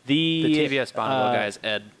 the TVS Bonneville guy is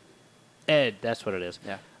Ed. Ed, that's what it is.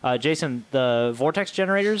 Yeah. Jason, the Vortex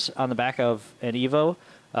generators on the back of an Evo,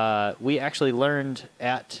 we actually learned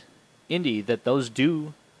at Indy that those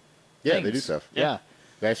do Yeah, things. they do stuff. Yeah.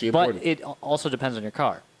 They're actually But important. it also depends on your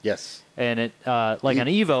car. Yes. And it like an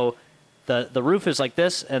Evo, the roof is like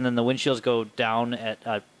this, and then the windshields go down at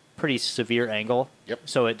a pretty severe angle. Yep.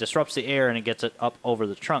 So it disrupts the air and it gets it up over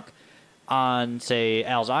the trunk. On say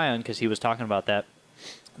Al's Ion, because he was talking about that,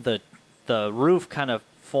 the roof kind of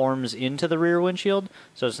forms into the rear windshield,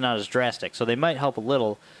 so it's not as drastic. So they might help a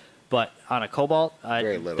little, but on a Cobalt,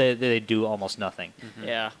 Very little. they do almost nothing.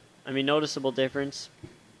 Yeah. I mean, noticeable difference.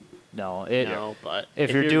 No, No, but if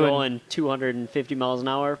if you're you're doing- going 250 miles an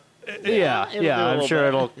hour, yeah, it'll do a I'm little sure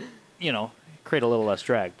bit. it'll, create a little less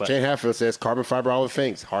drag. But Shane Hatfield says carbon fiber, all the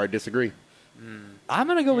things. Hard disagree. I'm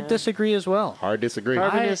gonna go with disagree as well. Hard disagree.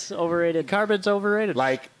 carbon is overrated. Carbon's overrated.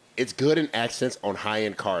 Like, it's good in accents on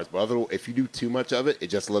high-end cars, but if you do too much of it, it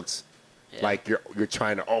just looks like you're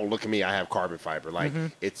trying to, oh, look at me, I have carbon fiber. Like,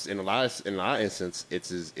 it's in a lot of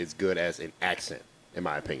instances, it's good as an accent, in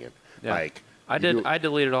my opinion. Yeah. Like, I you did. do- I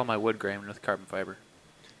deleted all my wood grain with carbon fiber.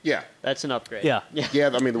 yeah, That's an upgrade. Yeah. yeah.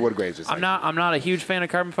 I mean, the wood grain's just. I'm not a huge fan of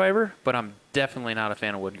carbon fiber, but I'm definitely not a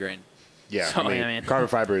fan of wood grain. Yeah, So, I mean, I mean- carbon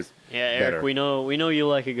fiber is. Yeah, Eric, better. we know you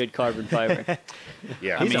like a good carbon fiber.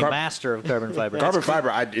 Yeah, He's a Car- master of carbon fiber. Carbon fiber,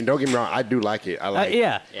 and don't get me wrong, I do like it. I like,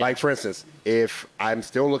 yeah. Like for instance, if I'm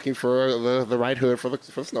still looking for the right hood for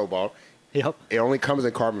the Snowball, Yep. it only comes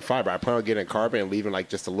in carbon fiber. I plan on getting carbon and leaving like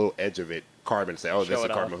just a little edge of it carbon. Say, oh, this is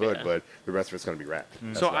it a carbon off, hood, yeah. but the rest of it's going to be wrapped.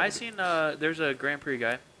 That's So what I would do. seen there's a Grand Prix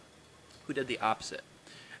guy who did the opposite,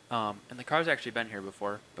 and the car's actually been here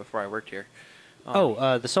before I worked here.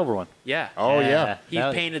 The silver one. Yeah. Oh yeah, He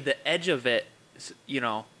That- painted the edge of it,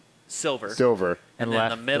 silver, silver. and then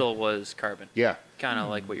the middle was carbon. Yeah, Kind of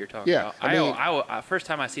like what you're talking Yeah, about. I mean- I first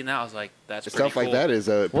time I seen that, I was like, that's pretty stuff cool. like that is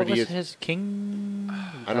a What pretty. was his King?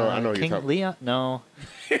 I know who you're King talking- Leon? No,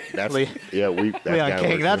 That's Lee- yeah. That's Leon gotta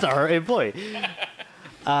King. work. That's our employee.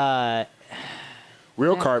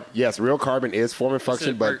 Real carbon. Yes, real carbon is form and This is-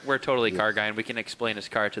 function, but we're totally car guy, and we can explain his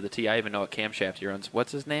car to the T. I even know what camshaft he runs.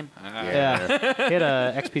 What's his name? Yeah, he had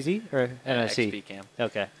a XPZ or NSC. XP cam.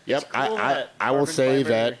 Okay. yep. It's cool I that will carbon say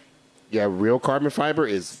fiber- that real carbon fiber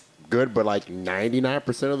is good, but like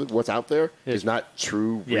 99% of what's out there is not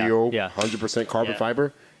true, Yeah, real, yeah. 100% carbon Yeah.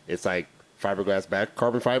 fiber. It's like fiberglass back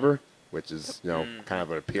carbon fiber, which is kind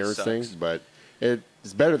of an appearance thing, Sucks. but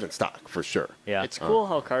it's better than stock for sure. Yeah. It's cool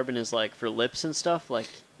how carbon is like for lips and stuff. Like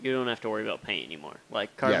you don't have to worry about paint anymore.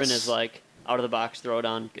 Like carbon Yes. is like out of the box, throw it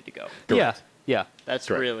on, good to go. Yeah. Yeah. That's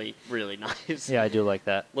Correct. really really nice. Yeah, I do like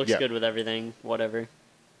that. Looks Yeah. good with everything. Whatever.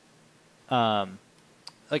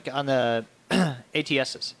 Like on the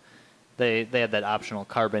ATSs, they had that optional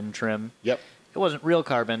carbon trim. Yep. It wasn't real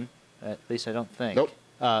carbon, at least I don't think. Nope.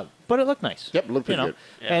 But it looked nice. Yep, looked pretty good.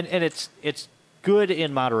 Yeah. And it's good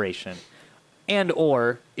in moderation, and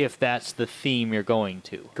or if that's the theme you're going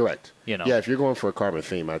to, Correct. You know. Yeah, if you're going for a carbon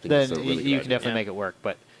theme, I think then it's a really you good can definitely Yeah. make it work.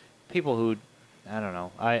 But people who, I don't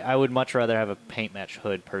know, I would much rather have a paint match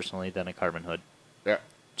hood personally than a carbon hood. Yeah.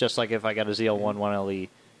 Just like if I got a ZL1 1LE,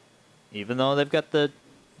 even though they've got the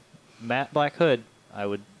matte black hood, I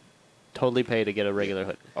would totally pay to get a regular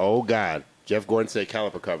hood. Oh God, Jeff Gordon said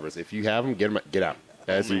caliper covers. If you have them, get out.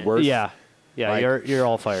 That's the man. worst. Yeah, Like- you're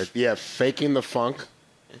all fired. Yeah, faking the funk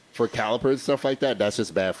for calipers and stuff like that, that's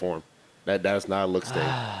just bad form. That does not look stable.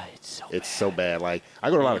 It's so bad. Like I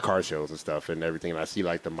go to a lot of car shows and stuff and everything, and I see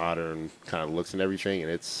like the modern kind of looks and everything,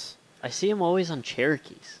 and it's I see them always on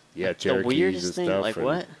Cherokees. yeah, Like, Cherokees the weirdest and thing. stuff. Like and-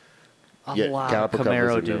 what? A Yeah, lot caliper of covers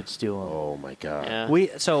Camaro in there. dudes do them. Oh my God. Yeah.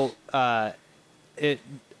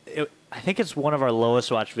 I think it's one of our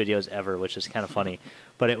lowest watched videos ever, which is kind of funny.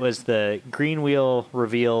 But it was the green wheel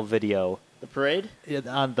reveal video The parade?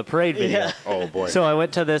 on the parade video. Yeah. Oh boy. So I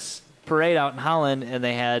went to this parade out in Holland, and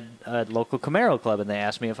they had a local Camaro club, and they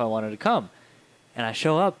asked me if I wanted to come. And I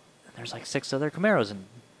show up, and there's like 6 other Camaros, and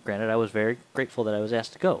granted, I was very grateful that I was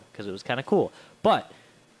asked to go because it was kind of cool. But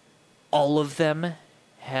all of them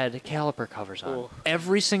had caliper covers on. Cool.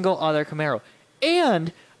 Every single other Camaro.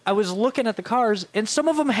 And I was looking at the cars, and some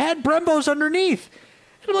of them had Brembos underneath.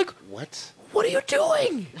 And I'm like, what? what are you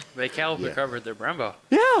doing? They caliper Yeah. covered their Brembo,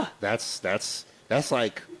 Yeah. That's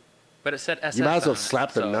like but it said SS. you might as well on it,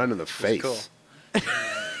 slap the so nun in the it's face. cool.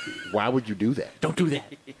 Why would you do that? Don't do that.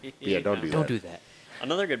 Yeah, don't do that. Don't do that.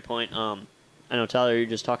 Another good point. I know Tyler, you're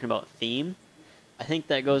just talking about theme. I think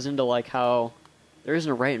that goes into like how there isn't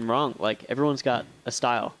a right and wrong. Like everyone's got a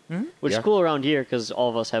style, which Yeah. is cool around here because all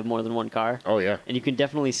of us have more than one car, Oh yeah. and you can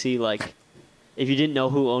definitely see like if you didn't know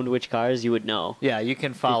who owned which cars, you would know. Yeah, you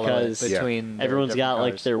can follow Because- it Yeah. between the Everyone's got different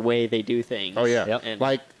like cars. their way they do things. Oh yeah. Yep. And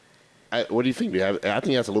Like, what do you think? I think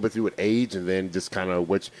it has a little bit to do with age, and then just kind of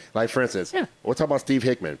which, like for instance, Yeah. we'll talk about Steve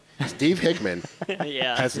Hickman. Steve Hickman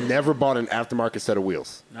yeah. has never bought an aftermarket set of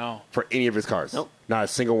wheels No. for any of his cars. Nope. Not a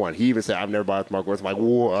single one. He even said, "I've never bought aftermarket wheels." I'm like,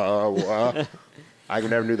 whoa. I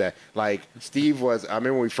never knew that. Like Steve was. I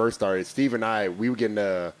remember when we first started. Steve and I, we were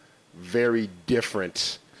getting very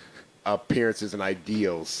different appearances and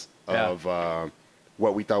ideals Yeah. of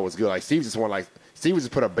what we thought was good. Like Steve just wanted like Steve would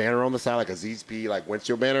just put a banner on the side, like a ZSP, like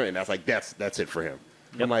windshield banner, and that's it for him.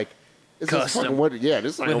 I'm like, this is Custom. fucking what? Yeah,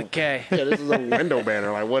 this is like With a K. Yeah, this is a window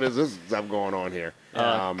banner. Like, what is this stuff going on here?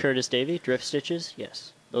 Curtis Davey, drift stitches.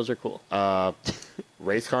 Yes, those are cool.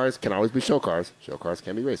 Race cars can always be show cars. Show cars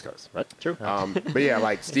can be race cars, right? True. But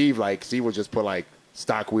yeah, Steve would just put like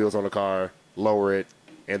stock wheels on the car, lower it,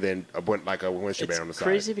 and then a windshield banner on the It's side.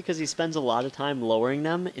 crazy because he spends a lot of time lowering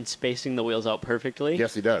them and spacing the wheels out perfectly.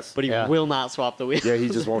 Yes, he does. But he Yeah. will not swap the wheels. Yeah, he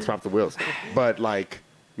just won't swap the wheels. But like,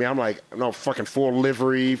 man, I'm like, no, fucking full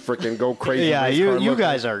livery, freaking go crazy. Yeah, race car you looking.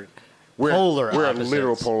 guys are we're polar We're opposites.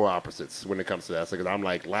 literal polar opposites when it comes to that. Because I'm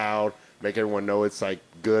like loud, make everyone know it's like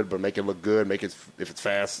good, but make it look good, make it if it's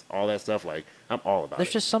fast, all that stuff. Like I'm all about There's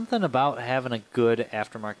it. just something about having a good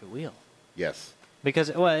aftermarket wheel. Yes,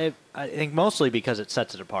 Because, well, I think mostly because it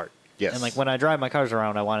sets it apart. Yes. And, like, when I drive my cars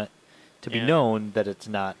around, I want it to be Yeah. known that it's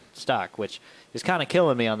not stock, which is kind of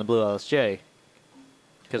killing me on the Blue LSJ.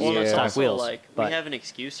 Because Well, it's that's stock also wheels. like but we have an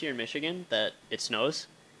excuse here in Michigan that it snows,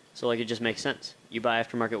 so like it just makes sense. You buy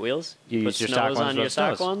aftermarket wheels, You put use your stock snows ones on with your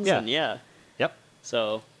stock snows. ones, Yeah. and yeah, Yep.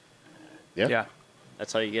 so yeah, Yeah.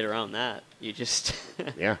 that's how you get around that. You just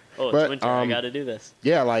yeah. oh, it's but, winter. I got to do this.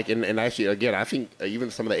 Yeah, like, and actually, again, I think even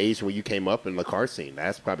some of the age where you came up in the car scene,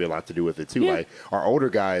 that's probably a lot to do with it, too. Yeah. Like, our older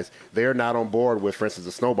guys, they're not on board with, for instance,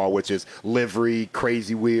 the Snowball, which is livery,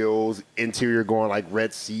 crazy wheels, interior going like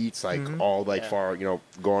red seats, like all like Yeah. far,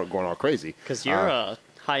 going all crazy. Because you're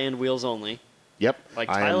high end wheels only. Yep. Like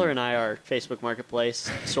I Tyler am, and I are Facebook Marketplace,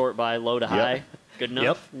 sort by low to high. Good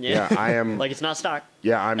enough. Yeah, I am. Like it's not stock.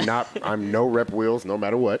 Yeah, I'm no rep wheels, no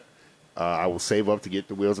matter what. I will save up to get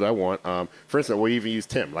the wheels that I want. For instance, we even use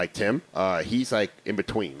Tim. Like Tim, he's like in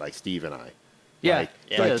between, like Steve and I. Yeah. Like,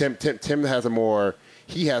 Yeah. like He is. Tim has a more.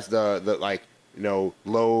 He has the like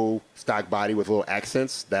low stock body with little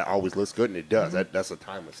accents that always looks good, and it does. That's a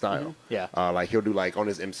timeless style. Yeah. Like he'll do like on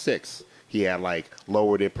his M6. He had like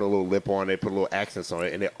lowered it, put a little lip on it, put a little accents on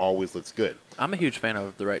it, and it always looks good. I'm a huge fan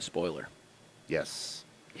of the right spoiler. Yes.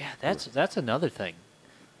 Yeah, that's another thing,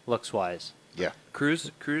 looks-wise. Yeah.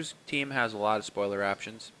 Cruise team has a lot of spoiler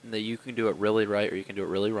options that you can do it really right or you can do it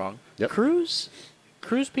really wrong. Yep. Cruise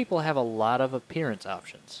people have a lot of appearance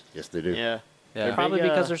options. Yes, they do. Yeah. Yeah. They're Probably big,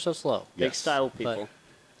 because they're so slow. big Yes. style people.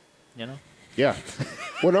 You know? Yeah.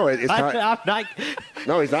 Well, no, it's not. I'm not.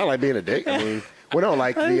 No, he's not like being a dick. I mean, well, no,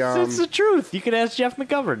 like the It's the truth. You can ask Jeff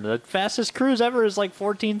McGovern. The fastest cruise ever is like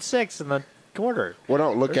 14.6 in the quarter. well,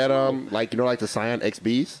 no, look They're at slow. like like the Scion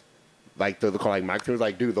XBs, like the call like micro tunes.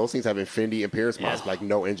 Like, dude, those things have Infinity and Pierce mods, like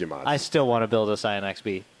no engine mods. I still want to build a Scion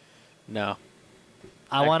XB. No.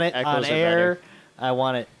 I want it on Echoes are air. better. I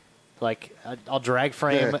want it like I'll drag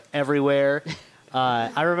frame everywhere.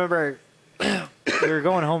 I remember we were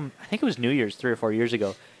going home. I think it was New Year's 3 or 4 years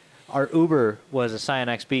ago. Our Uber was a Scion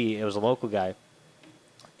XB. It was a local guy,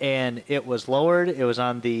 and it was lowered. It was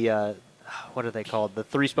on the what are they called? The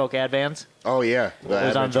 3-spoke Advans. Oh yeah, It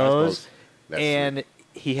was on Advent those, Transpos. That's and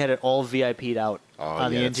sweet. he had it all VIP'd out Oh,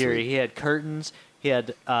 on yeah, the that's interior. sweet. He had curtains. He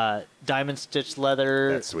had diamond stitched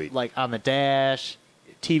leather, That's sweet. like on the dash,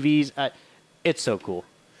 TVs. It's so cool.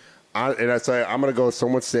 And I say I'm gonna go.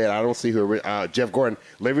 Someone said I don't see who. Jeff Gordon.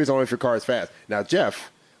 Livery's only if your car is fast. Now,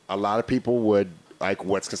 Jeff, a lot of people would like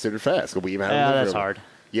what's considered fast. 'Cause we even had a Yeah, livery that's on. hard.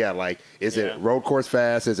 Yeah, like is Yeah. it road course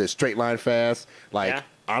fast? Is it straight line fast? Like Yeah.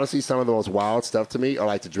 honestly, some of the most wild stuff to me are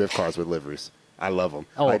like the drift cars with liveries. I love them.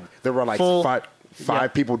 Oh, like they run like full- five yeah.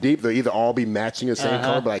 people deep. They'll either all be matching the same Uh-huh.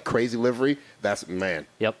 color, but like crazy livery. That's man.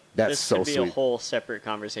 Yep. That's This so could be sweet. a whole separate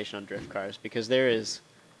conversation on drift cars because there is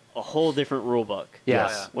a whole different rule book.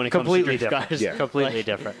 Yes. When it completely comes to drift different. cars. Yeah. Completely Like-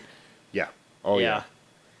 different. Yeah. Oh yeah.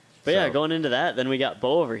 But yeah, So- going into that, then we got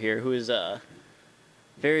Bo over here, who is a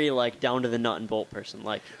very like down to the nut and bolt person.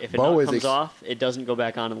 Like if a Bo nut is comes ex- off, it doesn't go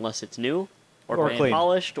back on unless it's new Or been clean.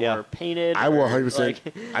 polished Yeah. or painted. I will or, 100%.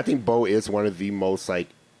 like- I think Bo is one of the most like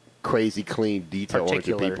crazy, clean, detail-oriented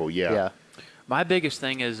Particular. people. Yeah. My biggest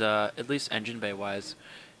thing is, at least engine bay wise,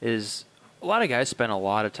 is a lot of guys spend a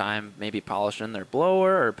lot of time maybe polishing their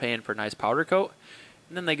blower or paying for a nice powder coat,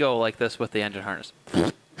 and then they go like this with the engine harness.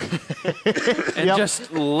 And Yep.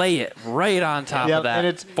 just lay it right on top Yep, of that and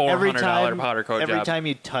it's $400 powder coat every job. time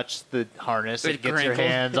you touch the harness, it It gets your crinkles.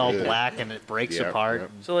 hands all Yeah. black and it breaks Yeah, apart. yeah.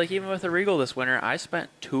 So like even with the Regal this winter, I spent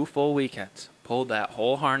 2 full weekends, pulled that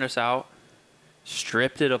whole harness out,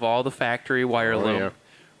 stripped it of all the factory wire Oh, loom, yeah.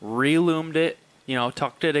 re-loomed it,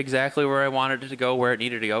 tucked it exactly where I wanted it to go, where it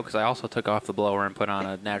needed to go, because I also took off the blower and put on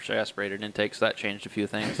a naturally aspirated intake, so that changed a few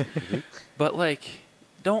things. But like,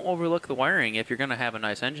 don't overlook the wiring if you're going to have a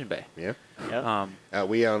nice engine bay. Yeah. Yeah.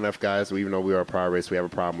 We LNF guys, even though we are a power race, we have a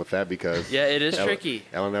problem with that because Yeah, it is L- tricky.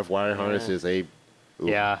 LNF wire harness Yeah. is a ooh.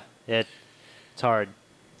 Yeah, it It's hard.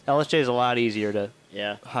 LSJ is a lot easier to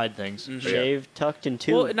Yeah. hide things. Shaved, tucked in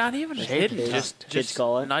two. Well, not even hidden, kids- just kids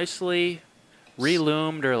call it. nicely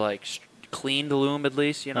reloomed or like cleaned loom at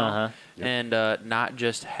least, you know, Uh-huh. and not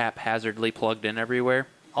just haphazardly plugged in everywhere.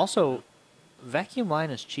 Also, vacuum line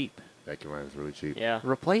is cheap. Vacuum line is really cheap. Yeah.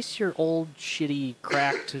 Replace your old, shitty,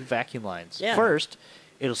 cracked vacuum lines. Yeah. First,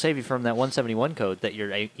 it'll save you from that 171 code that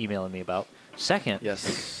you're emailing me about. Second,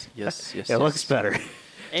 Yes, yes, yes. it looks better.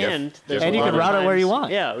 And there's And a you lot can of route it where you times-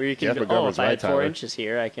 want. Yeah, where you can Jeff go, McGovern's if I had right, 4 Tyler. inches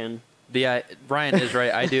here, I can. Ryan is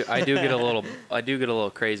right. I do get a little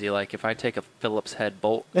crazy. Like if I take a Phillips head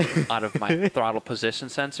bolt out of my throttle position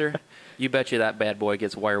sensor, you bet you that bad boy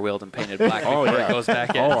gets wire wheeled and painted black Oh, before yeah. it goes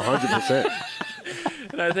back in. Oh, 100%.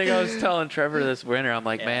 And I think I was telling Trevor this winter, I'm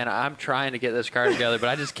like, man, I'm trying to get this car together, but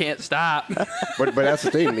I just can't stop. But that's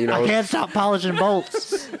the thing, you know. I can't stop polishing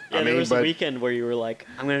bolts. Yeah, I there mean, was a but- weekend where you were like,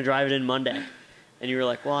 I'm going to drive it in Monday. And you were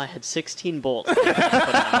like, well, I had 16 bolts.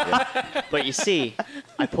 But you see,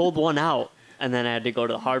 I pulled one out, and then I had to go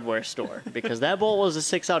to the hardware store because that bolt was a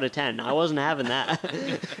 6 out of 10. I wasn't having that.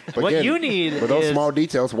 But What again, you need but those is- small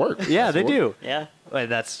details work. Yeah, That's they what- do. yeah,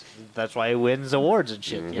 And that's why it wins awards and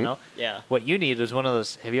shit, you know? yeah. What you need is one of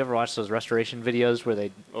those. Have you ever watched those restoration videos where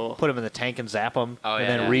they Oh. put them in the tank and zap them Oh, and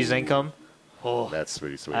yeah, then yeah. re-zinc them? Oh, That's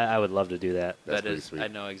pretty sweet. I would love to do that. That's That pretty is, sweet. I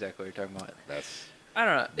know exactly what you're talking about. That's I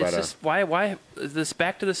don't know. It's But, just why is this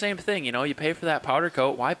back to the same thing? You know, you pay for that powder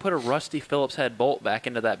coat. Why put a rusty Phillips head bolt back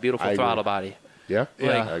into that beautiful I agree. throttle body? yeah,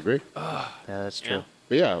 Yeah. I agree. Yeah, that's true. Yeah.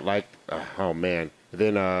 But yeah, like oh man.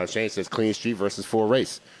 Then Shane says clean street versus full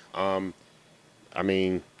race. I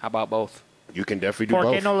mean, How about both? you can definitely do Por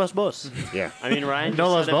qué both. no los dos? Yeah, I mean, Ryan No just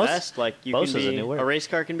los said it dos? best. Like, you Dos can is a be new word. a race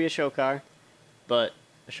car can be a show car, but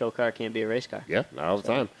a show car can't be a race car. yeah, not all the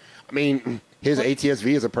time. I mean, his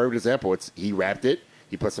ATS-V is a perfect example. He wrapped it.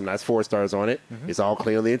 He put some nice 4-stars on it. It's all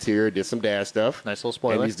clean on the interior. Did some dash stuff. Nice little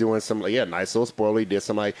spoiler. And he's doing some, nice little spoiler. He did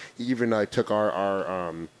some he even took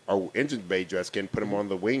our engine bay dress skin, put him on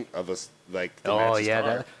the wing of the the Oh Max's yeah, car.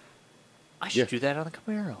 that, I should Yeah. do that on the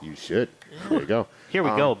Camaro. You should. There you go. Here we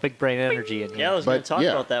go, big brain energy in here. Yeah, I was going But, to talk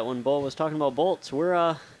yeah. about that when Bull was talking about bolts.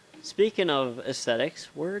 We're speaking of aesthetics,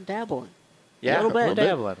 we're dabbling. Yeah, a little bit. we're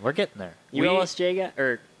dabbling. We're getting there. You LSJ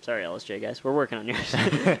guys, LSJ guys, we're working on yours.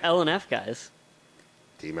 L&F guys,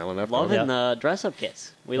 Team LNF. loving Yeah. the dress-up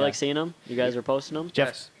kits. We Yeah. like seeing them. You guys are posting them. Jeff,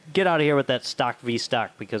 Yes. get out of here with that stock v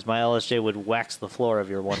stock because my LSJ would wax the floor of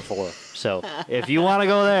your 1.4. So if you want to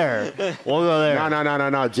go there, we'll go there.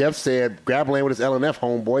 No. Jeff said, grab lane with his LNF,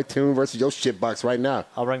 homeboy. Tune versus your shitbox right now.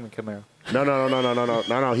 I'll bring the Camaro.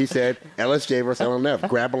 No. He said, LSJ versus LNF.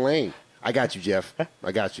 Grab a lane. I got you, Jeff.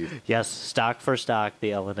 I got you. Yes, stock for stock,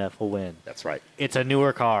 the LNF will win. That's right. It's a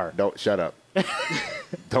newer car. Don't shut up.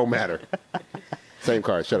 Don't matter. Same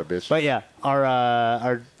car. Shut up, bitch. But yeah,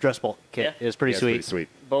 our dress bolt kit Yeah. is pretty Yeah, it's sweet. Pretty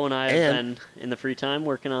sweet. Bo and I have And- been in the free time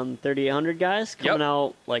working on 3800 guys coming Yep.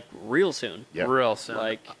 out like real soon. Yeah. Real soon.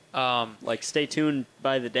 Like stay tuned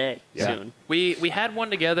by the day Yeah. soon. We had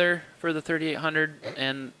one together for the 3800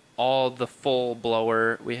 and all the full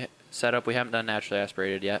blower set up. We haven't done naturally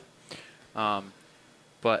aspirated yet,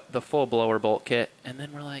 but the full blower bolt kit. And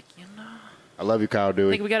then we're like, I love you, Kyle I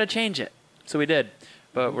Dewey. think we got to change it. So we did,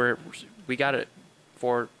 but we got it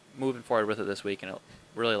moving forward with it this week, and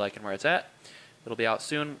really liking where it's at. It'll be out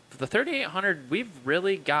soon. For the 3800, we've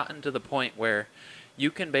really gotten to the point where you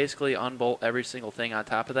can basically unbolt every single thing on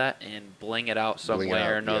top of that and bling it out some Bling it way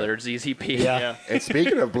or out, another. yeah. ZZP. Yeah. And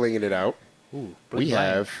speaking of blinging it out, we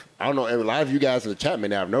have, I don't know, and a lot of you guys in the chat may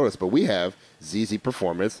not have noticed, but we have ZZ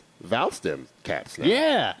Performance valve stem caps now.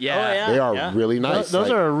 Yeah. Yeah. Oh, yeah. They are really nice. Those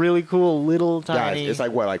Like, are a really cool little guys, tiny. it's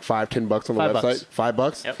like what, like $5-10 on the $5. website?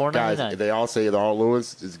 $5? Yep. Guys, $4.99. they all say they're all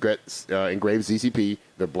Lewis is engraved ZCP.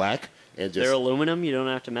 They're black and just They're aluminum. You don't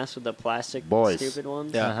have to mess with the plastic Boys. stupid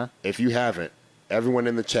ones. Yeah. Uh-huh. if you haven't, everyone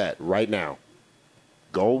in the chat right now,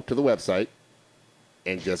 go to the website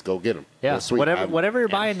and just go get them. Yeah. They're sweet. Whatever you're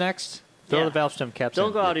Yeah. buying next, throw Yeah. the valve stem caps Don't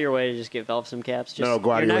in. go out of your way to just get valve stem caps. Just No,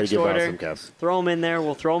 go out of your way to next get valve order, stem caps. Throw them in there.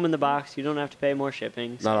 We'll throw them in the box. You don't have to pay more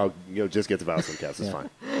shipping. No, just get the valve stem caps. It's fine.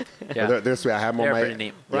 Yeah. They're sweet. I have them on They're my. pretty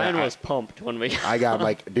neat. Yeah, Ryan I- was pumped when we. I got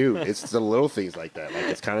like, dude, it's the little things like that. Like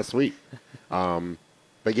it's kind of sweet.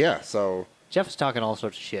 But yeah, so Jeff is talking all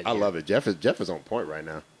sorts of shit. I here. love it. Jeff is on point right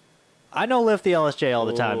now. I know lift the LSJ all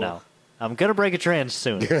the time Ooh. now. I'm gonna break a trans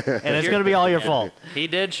soon, and it's gonna be all your fault. He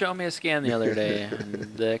did show me a scan the other day,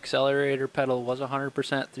 and the accelerator pedal was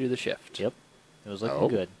 100% through the shift. Yep, it was looking Oh,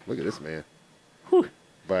 good. Look at this man.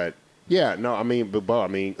 But yeah, no, I mean, but Bo, I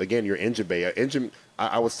mean, again, your engine bay,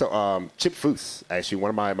 I was so Chip Foose, actually one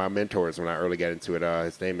of my mentors when I early got into it.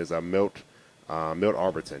 His name is Milt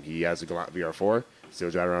Arberton. He has a Galant VR4. Still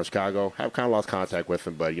driving around Chicago. Have kind of lost contact with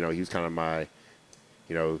him, but, he was kind of my,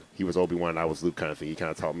 he was Obi-Wan, I was Luke kind of thing. He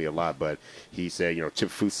kind of taught me a lot, but he said, Chip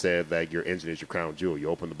Foose said that your engine is your crown jewel. You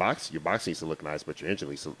open the box, your box needs to look nice, but your engine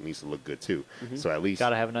needs to look good too. So at least,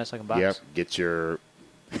 Gotta have a nice looking box. yep, get your.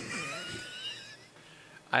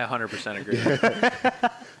 I 100% agree.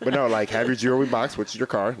 But no, like have your jewelry box, which is your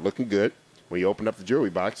car, looking good. When you open up the jewelry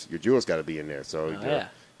box, your jewels got to be in there. So, yeah.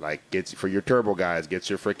 like, for your turbo guys, get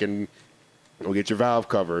your freaking, get your valve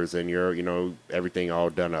covers and your, everything all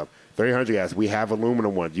done up. 300 guys, we have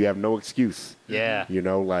aluminum ones. You have no excuse. Yeah.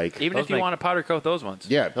 Like, Even Those if you make- want to powder coat those ones.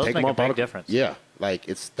 yeah, Those take make them a off big auto- difference. Yeah, like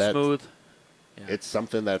it's that. Smooth. It's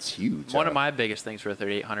something that's huge. One of my biggest things for a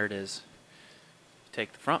 3800 is you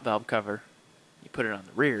take the front valve cover, you put it on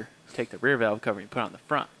the rear. You take the rear valve cover, and you put it on the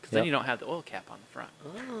front, because then Yep. you don't have the oil cap on the front.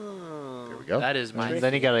 There we go. That is my.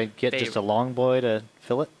 Then you gotta get just a favorite. long boy to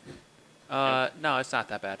fill it. No, it's not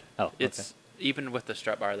that bad. Oh, okay. It's even with the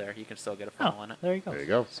strut bar there, you can still get a funnel in it. There you go. There you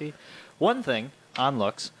go. See, one thing on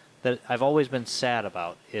looks that I've always been sad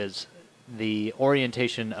about is the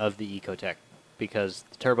orientation of the Ecotec, because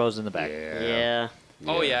the turbo's in the back. Yeah.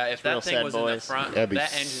 Oh yeah, if Real that thing sad was in the boys. front, That'd be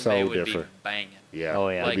that engine so bay would different. be banging. Yeah. Oh,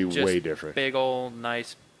 yeah. It'd be just way different. Big old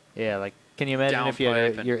nice. Yeah, like can you imagine if you Downpipe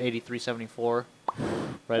had and- your 8374 right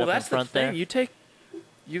Well, up that's in front the thing. there? You take,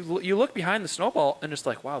 you look behind the Snowball and it's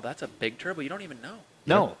like, wow, that's a big turbo. You don't even know.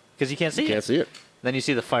 No, because you can't see You it. can't see it. Then you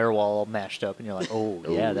see the firewall all mashed up, and you're like, oh,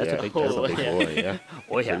 yeah, Ooh, that's a big That's turbo. a big Yeah. boy. Yeah.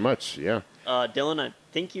 Oh, yeah. Pretty much. Yeah. Dylan, I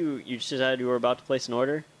think you just decided you were about to place an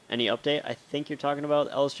order. Any update? I think you're talking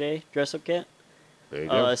about LSJ dress-up kit. There you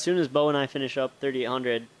go. As soon as Bo and I finish up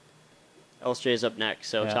 3800, LSJ's up next.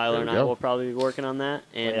 So Yeah. Tyler There and we I go. will probably be working on that,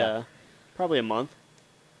 and yeah. probably a month.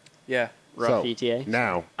 Yeah. Rough So, ETA.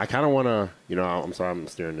 Now, I kind of want to, I'm sorry, I'm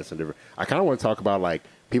steering this in different. I kind of want to talk about like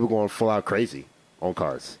people going full out crazy on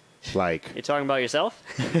cars. Like, You're talking about yourself?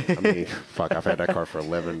 I mean, fuck, I've had that car for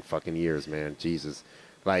 11 fucking years, man. Jesus.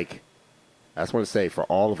 Like, I just want to say for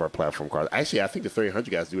all of our platform cars, actually, I think the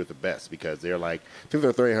 300 guys do it the best because they're like, I think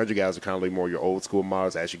the 300 guys are kind of like more your old school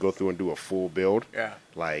models that actually go through and do a full build. Yeah.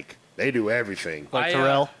 Like, they do everything. Like I,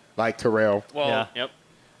 Terrell. Like Terrell. Well, Yeah. Yep.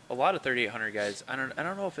 a lot of 3800 guys. I don't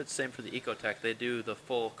know if it's the same for the Ecotec. They do the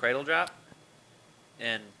full cradle drop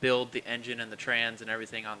and build the engine and the trans and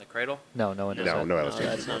everything on the cradle. No, no one does No, that. no, LSJ.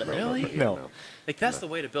 that's not it. Really? No. Like that's the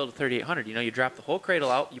way to build a 3800. You know, you drop the whole cradle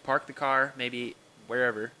out, you park the car maybe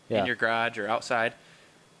wherever Yeah. in your garage or outside.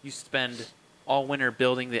 You spend all winter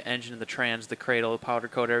building the engine and the trans, the cradle, powder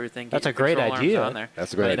coat, everything. get That's your a great control arms idea. on there.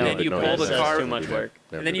 That's a great I know. idea. And then you but pull the that's car- too much work.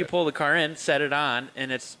 And then you pull the car in, set it on,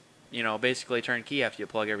 and it's basically turnkey after you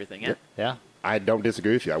plug everything in. Yep. Yeah. I don't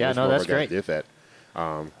disagree with you. I Yeah, wish no, more that's of our guys great. did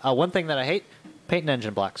that. One thing that I hate, painting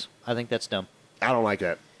engine blocks. I think that's dumb. I don't like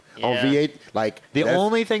that. On Yeah. V8, like The that's-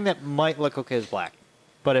 only thing that might look okay is black.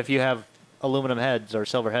 But if you have aluminum heads or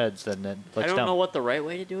silver heads, then it I looks don't dumb. know what the right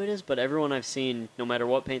way to do it is, but everyone I've seen, no matter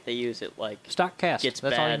what paint they use, it like Stock cast. gets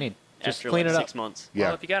That's bad all you need. Just after clean like it up. 6 months. Yeah.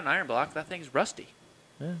 Well, if you got an iron block, that thing's rusty.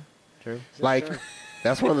 Yeah, true. Like Sure.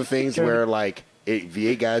 that's one of the things Sure. where like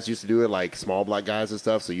V8 guys used to do it, like small block guys and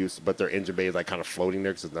stuff. So but their engine bay is like kind of floating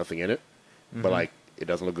there because there's nothing in it. But like it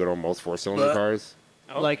doesn't look good on most 4-cylinder But- cars.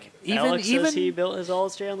 Oh, Like, Alex even- says he built his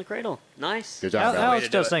LSJ on the cradle. Nice. Good job, Alex. Alex to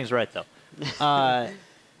do does it. things right though.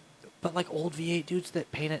 But like old V8 dudes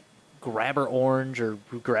that paint it grabber orange or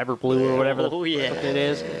grabber blue or whatever Oh, yeah. fuck it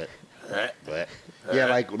is. But yeah,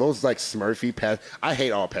 like those like Smurfy I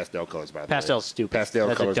hate all pastel colors. By the way, Pastel's stupid. Pastel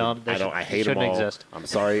That's a colors. dumb- they I hate shouldn't them all. exist. I'm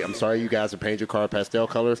sorry. You guys are painting your car pastel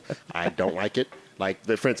colors. I don't like it. Like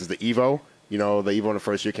for instance, the Evo. You know, the Evo in the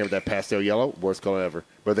first year came with that pastel yellow, worst color ever.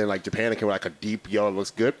 But then like Japan, it came with like a deep yellow,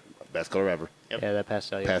 looks good, best color ever. Yep. Yeah, that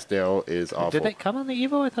pastel. Yeah. Pastel is awful. Did they come on the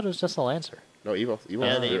Evo? I thought it was just the Lancer. No, Evo.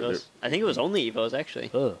 Yeah, the Evos. I think it was only Evos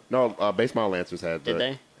actually. Ugh. No, base model Lancers had the Did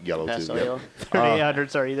they? yellow too. Pastel Yep. yellow.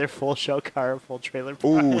 3800s are either full show car or full trailer.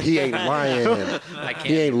 Ooh, he ain't lying. I can't.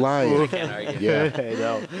 He ain't lying. Can't argue. Yeah. I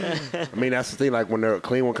know. I mean, that's the thing. Like when the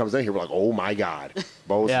clean one comes in here, we're like, oh my god,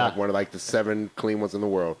 Bo's Yeah. like one of like the 7 clean ones in the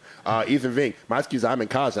world. Ethan Vink, my excuse, I'm in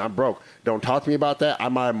college and I'm broke. Don't talk to me about that. I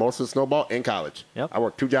mined most of the snowball in college. Yep. I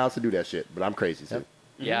worked 2 jobs to do that shit, but I'm crazy too.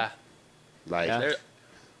 Yeah. Like, Yeah. There-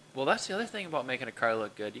 Well, that's the other thing about making a car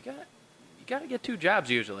look good. You got to get 2 jobs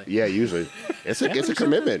usually. yeah, usually it's a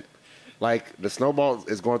commitment. Like the snowball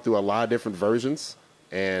is going through a lot of different versions,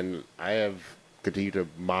 and I have continued to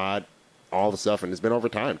mod all the stuff, and it's been over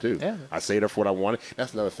time too. Yeah. I saved up for what I wanted.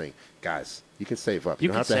 That's another thing, guys. You can save up. You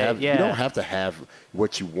don't can have to save, have. yeah. You don't have to have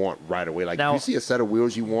what you want right away. Like Now- if you see a set of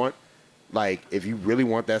wheels you want. Like, if you really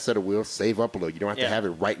want that set of wheels, save up a little. You don't have to Yeah. have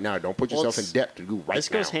it right now. Don't put Well, yourself in it's- debt to do right This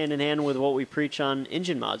now. goes hand in hand with what we preach on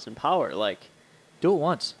engine mods and power. Like, Do it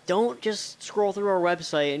once. Don't just scroll through our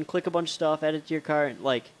website and click a bunch of stuff, add it to your car, and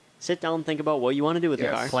like sit down and think about what you want to do with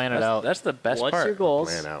your Yes. car. Plan it That's, out. that's the best What's part. your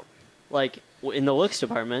goals? Plan out. Like in the looks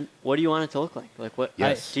department, what do you want it to look like? Like what?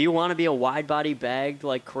 Yes. Do you want to be a wide body bagged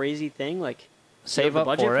like crazy thing? Like Save the up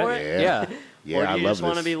budget for for it. it? Yeah. Yeah. Yeah, or do I you love just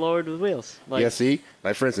want to this. be lowered with wheels? Like, Yeah, see?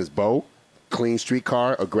 Like, for instance, Bo, clean street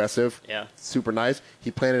car, aggressive, Yeah. super nice.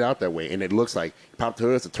 He planned it out that way, and it looks like popped the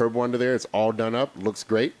hood, it's a turbo under there, it's all done up, looks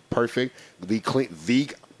great, perfect. The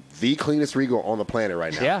cleanest Regal on the planet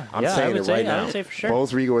right now. Yeah, I'm yeah, I saying would it say- right I now. would say for sure.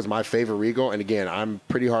 Bo's Regal is my favorite Regal, and again, I'm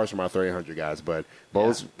pretty harsh on my 3800 guys, but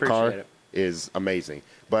Bo's appreciate car it. is amazing.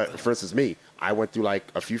 But for instance, me, I went through like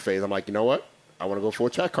a few phases. I'm like, you know what? I want to go for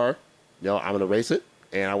a track car. You know, I'm going to race it,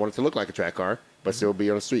 and I want it to look like a track car, but still be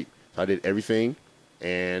on the street. So I did everything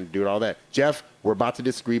and do all that. Jeff, we're about to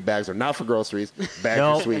disagree. Bags are not for groceries. Bags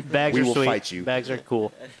No, are sweet. bags we are will sweet. fight you. Bags are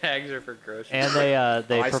cool, Tags are for groceries. and they I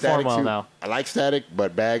like perform static well too. now. I like static,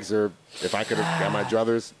 but bags are. If I could have got my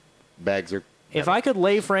druthers, bags are. If I could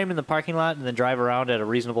lay frame in the parking lot and then drive around at a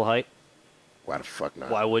reasonable height, Why the fuck not?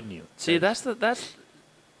 why wouldn't you? See, that's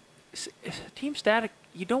Team Static.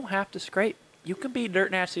 You don't have to scrape. You can be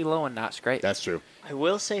dirt nasty low and not scrape. That's true. I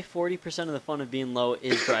will say 40% of the fun of being low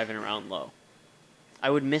is driving around low. I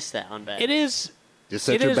would miss that on bad. It is. Just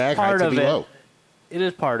set It your is bag height part to of be it. low. It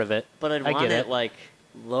is part of it. But I'd I want get it like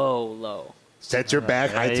low. Set your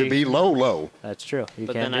bag height to Hey. be low. That's true. You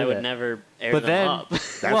But can't then do I would that. never air But them then, up.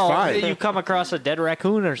 That's well, fine. you come across a dead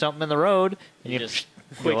raccoon or something in the road, and You you, just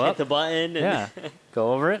go quick hit up. the button. And Yeah,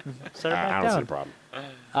 go over it and set it I back don't see down. the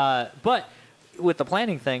problem. But with the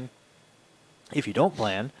planning thing, if you don't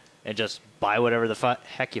plan and just buy whatever the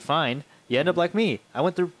heck you find, you end up like me. I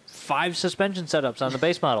went through 5 suspension setups on the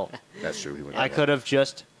base model. That's true. He went I down could have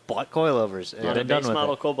just bought coilovers and on a been done base with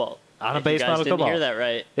model it. Cobalt. On a If base you guys model didn't Cobalt. hear that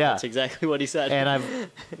right. Yeah. That's exactly what he said. And I've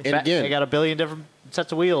And again, I got a billion different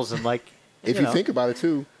sets of wheels and like if you know. think about it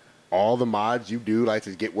too, all the mods you do like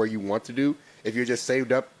to get where you want to do, if you just saved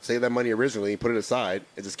that money originally and put it aside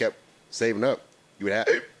and just kept saving up, you would have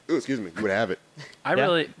excuse me, you would have it. I Yeah.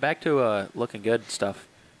 really back to looking good stuff.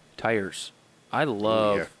 Tires. I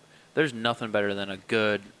love. yeah. There's nothing better than a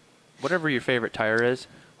good, whatever your favorite tire is.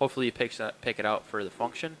 Hopefully you pick it out for the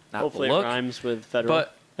function, not Hopefully the look. it rhymes with federal.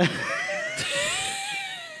 But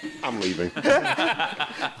I'm leaving.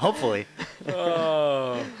 hopefully.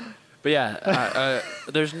 but yeah,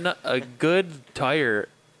 there's a good tire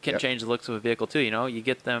can Yep. change the looks of a vehicle too. You know, you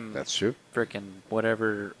get them That's true. freaking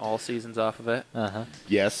whatever all seasons off of it. Uh-huh.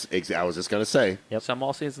 Yes, I was just gonna say. Yep. Some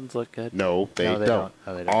all seasons look good. No, they, No, they don't. don't.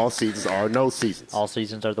 No, they don't. All seasons are no seasons. All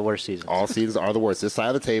seasons are the worst seasons. All seasons are the worst. This side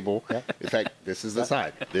of the table, in fact, this is the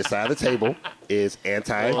side. This side of the table is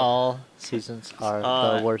anti. All seasons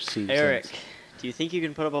are the worst seasons. Eric, do you think you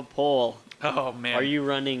can put up a poll? Oh man. Are you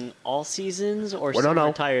running all seasons or Well,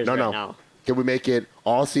 summer tires right now? Can we make it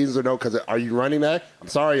all seasons or no? Because are you running that? I'm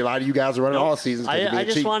sorry, a lot of you guys are running all seasons. 'cause you're I being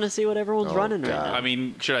just cheap. want to see what everyone's Oh, running right God. now. I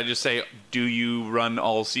mean, should I just say, do you run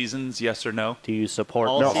all seasons? Yes or no? Do you support?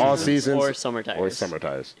 all No, seasons all seasons or summer tires. or summer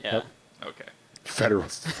tires. Yeah. Yep. Okay. Federal.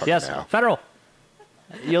 Yes, Now. federal.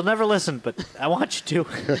 You'll never listen, but I want you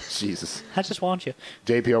to. Jesus. I just want you.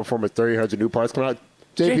 JPL Performance 300 new parts coming out.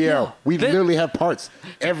 JPL, we literally have parts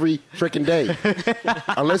every freaking day.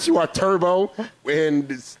 Unless you are turbo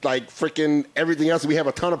and it's like freaking everything else, we have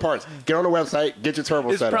a ton of parts. Get on the website, get your turbo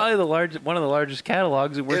It's set probably up. one of the largest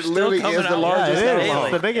catalogs, and we're It still literally coming is the out. largest Yeah, it is. catalog.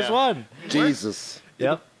 It's the biggest Yeah. one. Jesus.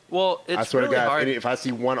 Yep. Well, it's I swear really to God, hard. if I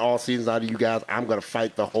see one all seasons out of you guys, I'm going to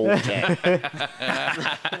fight the whole chat.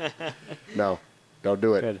 No, don't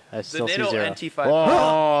do it. Good. I the still see Nitto zero. NT5.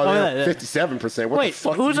 Oh, yeah, they're yeah. 57%. What Wait, the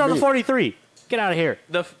fuck who's do you on the mean? 43? Get out of here.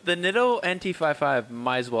 The Nitto NT55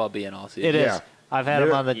 might as well be in all seasons. It is. Yeah. I've had them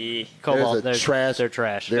They're- on the Yeah. Cobalt. There's a trash- They're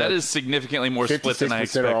trash. they're- That is significantly more split than I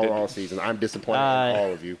 56% are expected. all season. I'm disappointed in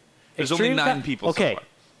all of you. There's only Extreme 9 people so Okay, far.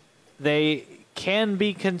 they can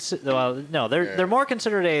be considered. Well, no, they're more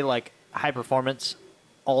considered a like high performance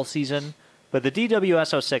all season. But the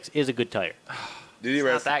DWS06 is a good tire. It's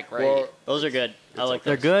not that great. Well, Those are good. I like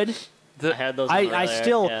They're those. good. I had those. in I my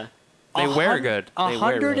still- yeah. They wear good. They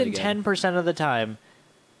wear really good. 110% of the time,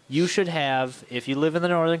 you should have, if you live in the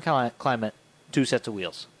northern climate, 2 sets of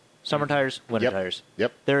wheels. Summer tires, winter Yep. tires.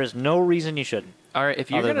 Yep. There is no reason you shouldn't. All right, if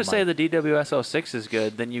you're Other going to than say mine. the DWS-06 is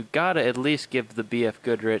good, then you got to at least give the BF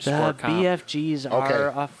Goodrich The Sport Comp. BFGs Okay. are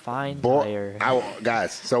a fine tire.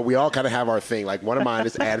 Guys, so we all kind of have our thing. Like one of mine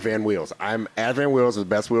is Advan wheels. Advan wheels are the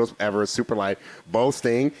best wheels ever. Super light. Bo's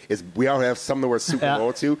thing is we all have something that we're super Yeah.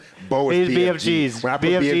 loyal to. Bo is He's BFGs. BFGs. When I put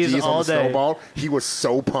BFGs BFGs on all the day. snowball, he was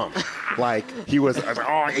so pumped. Like he was, I was like,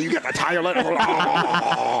 oh, you got the tire.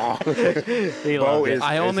 He Bo loved it. is-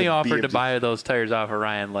 I It's only a offered to BFG. buy those tires off of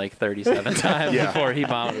Ryan like 37 times Yeah. before he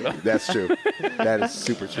mounted them. That's true. That is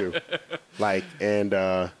super true. Like, and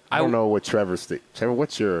I don't know what Trevor's thing. Trevor,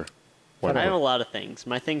 what's your? I have a lot of things.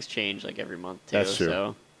 My things change like every month too. That's true.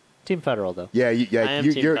 So Team Federal, though. Yeah, I am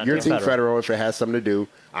Team you're Federal. Team Federal. Federal if it has something to do.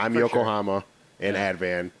 I'm For sure. Yokohama and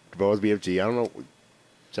Advan. Bo's BFG. I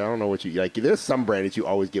don't know what you like. There's some brand that you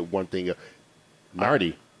always get one thing.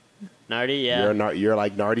 Nardi. Nardi, yeah. You're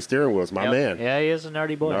like Nardi steering wheels, my Yep. man. Yeah, he is a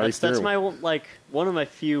nerdy boy. Nardi That's steering my like one of my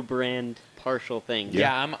few brand partial things.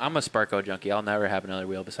 Yeah, I'm a Sparco junkie. I'll never have another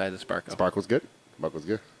wheel besides the Sparco. Sparkle's good. Sparkle's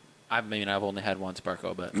good. I mean, I've only had one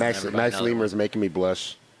Sparco, but Max I'll never buy another Lemer one. is making me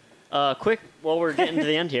blush. Quick, while we're getting to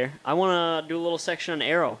the end here, I want to do a little section on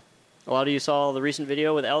Aero. A lot of you saw the recent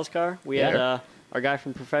video with Al's car. We had Yeah. our guy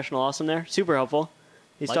from Professional Awesome there. Super helpful.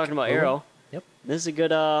 He's Mike talking about Lewin. Aero. Yep. This is a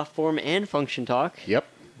good form and function talk, Yep.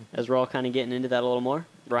 as we're all kind of getting into that a little more.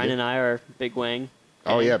 Ryan Yep. and I are big wang.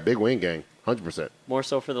 Oh gang. yeah, big wing gang, 100%. More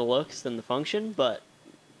so for the looks than the function, but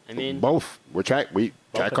I mean, Both. We track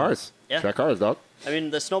Both cars. Yeah. Track cars, dog.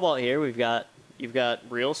 the Snowball here, you've got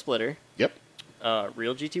real splitter, Yep.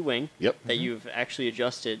 real GT wing Yep. that you've actually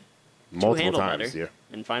adjusted Multiple handle times. better. Yeah.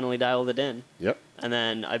 and finally dialed it in. Yep. And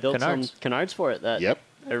then I built Canards. some canards for it that Yep.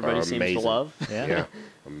 everybody Are seems amazing. to love. Yeah. Yeah.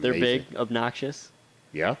 They're Amazing. big, obnoxious.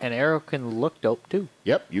 Yeah. And Arrow can look dope, too.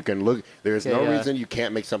 Yep, you can look. There's no Yeah. reason you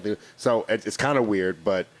can't make something. So it's kind of weird,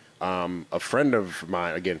 but a friend of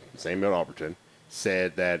mine, again, Samuel Alberton,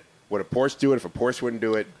 said that would a Porsche do it? If a Porsche wouldn't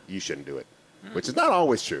do it, you shouldn't do it, which is not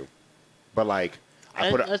always true. But like, I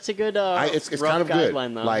put That's a good it's rough kind of good.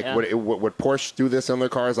 guideline, though. Like, yeah. would Porsche do this on their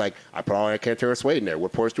cars? Like, I put all that Cantera suede in there.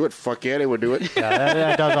 Would Porsche do it? Fuck yeah, they would do it. Yeah,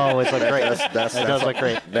 that does always look great. That does look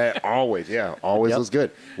great. That always Yep. was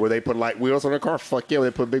good. Where they put light wheels on their car, fuck yeah. When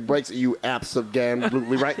they put big brakes, you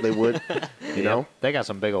absolutely right, they would. You know? They got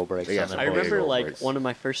some big old brakes They got on some their I big boys. remember old like brakes. one of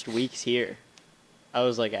my first weeks here, I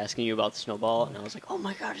was like asking you about the Snowball, and I was like, "Oh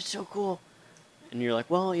my god, it's so cool!" And you're like,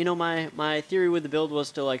 "Well, you know, my theory with the build was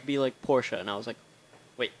to like be like Porsche," and I was like,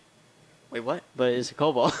 "Wait, what?" But it's a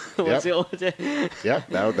Cobalt. What's the Yep,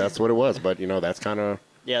 that's what it was. But, you know, that's kind of,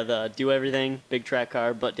 Yeah, the do everything, big track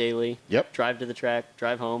car, but daily. Yep. Drive to the track,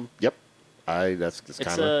 drive home. yep. That's It's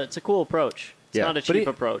kind of, it's a cool approach. It's Yeah. not a But cheap it-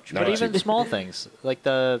 approach. No, But it's even cheap. small things, like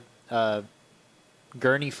the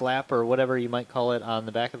gurney flap or whatever you might call it on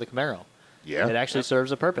the back of the Camaro. yeah. It actually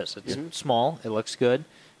serves a purpose. It's small. It looks good.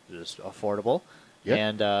 It's affordable. Yep.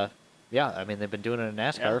 And, yeah, I mean, they've been doing it in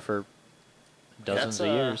NASCAR Yeah. for dozens That's,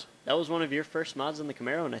 of years. That was one of your first mods in the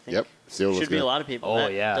Camaro, and I think Yep, still looks should be good. a lot of people. Oh,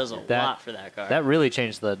 that yeah. does a That- lot for that car. That really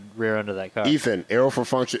changed the rear end of that car. Ethan, Aero for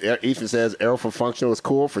Function. Ethan says Aero for Functional is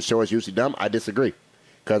cool. For show is usually dumb. I disagree.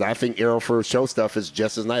 Because I think Aero for show stuff is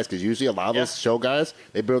just as nice. Because usually a lot of Yeah. those show guys,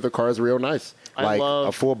 they build their cars real nice. I Like love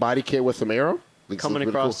a full body kit with some Aero. coming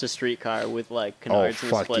across the street car with like canards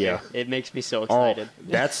and a fuck splitter. yeah. It makes me so Oh, excited.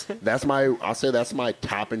 that's my. I'll say that's my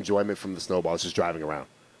top enjoyment from the Snowball. Is just driving around.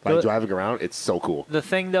 Like But- driving around, it's so cool. The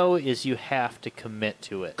thing, though, is you have to commit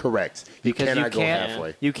to it. Correct. Because you cannot go can't,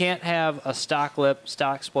 halfway. you can't have a stock lip,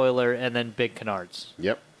 stock spoiler, and then big canards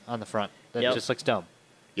Yep. on the front. That Yep. just looks dumb.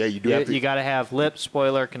 Yeah, you do have to. You got to have lip,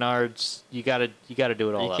 spoiler, canards. You got to do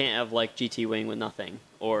it all You up. can't have like GT wing with nothing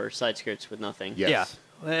or side skirts with nothing. Yes.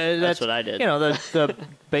 Yeah. That's what I did. You know, the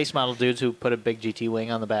base model dudes who put a big GT wing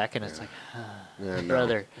on the back, and it's like, Yeah, no.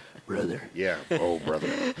 brother. Yeah. Oh, brother.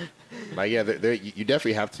 Like, yeah, you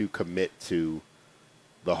definitely have to commit to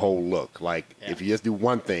the whole look. Like, Yeah. if you just do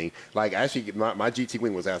one thing, like actually, my GT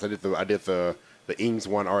wing was asked. I did the Ings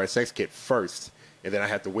One RSX kit first, and then I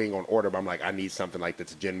had the wing on order. But I'm like, I need something like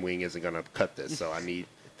this. Gen wing isn't gonna cut this, so I need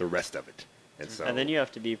the rest of it. And so, And then you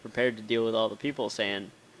have to be prepared to deal with all the people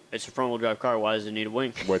saying, it's a front-wheel drive car, why does it need a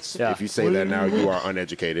wing? Which, Yeah. if you say that now, you are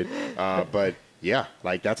uneducated. But yeah,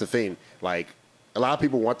 like that's a thing. Like a lot of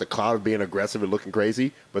people want the cloud of being aggressive and looking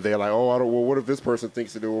crazy, but they're like, oh, I don't. Well, what if this person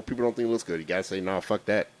thinks it? Well, people don't think it looks good. You gotta say, no, fuck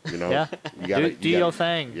that. You know, Yeah. you gotta do you your gotta-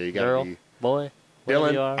 thing, Yeah, you gotta girl, be. boy, whatever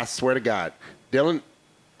Dylan, you are. I swear to God, Dylan,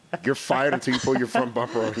 you're fired until you pull your front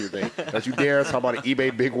bumper on your thing. Don't you dare talk about an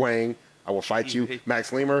eBay Big Wang. I will fight you.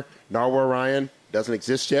 Max Lemer, Narwhal Ryan doesn't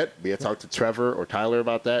exist yet. Be a talk to Trevor or Tyler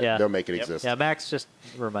about that. Yeah. They'll make it Yep. exist. Yeah, Max, just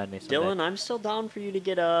remind me someday. Dylan, I'm still down for you to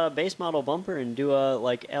get a base model bumper and do a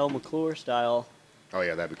like Al McClure style Oh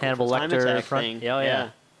yeah, that'd be cool. Hannibal Time Lecter attack front. thing. Yeah,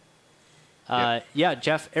 oh, yeah. Yeah,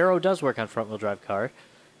 Jeff Arrow does work on front-wheel drive car.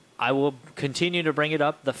 I will continue to bring it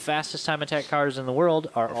up. The fastest time attack cars in the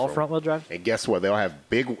world are all front-wheel drive. And guess what? They'll have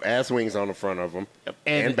big ass wings on the front of them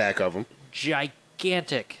and back of them.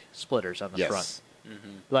 Gigantic splitters on the Yes. front.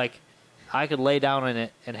 Like, I could lay down in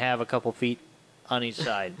it and have a couple feet on each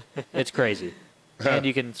side. It's crazy. And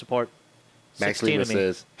you can support Max 16 Lehman of me.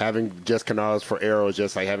 says having just canals for Arrow is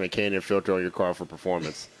just like having a K&N filter on your car for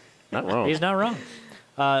performance. Not wrong. He's not wrong.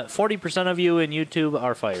 40% of you in YouTube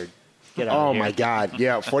are fired. Get out Oh of here. my God!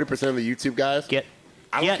 Yeah, 40% of the YouTube guys.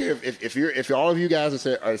 I don't care if if all of you guys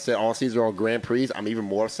are said all season on Grand Prix. I'm even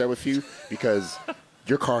more upset with you because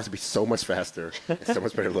your cars would be so much faster and so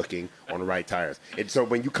much better looking on the right tires. And so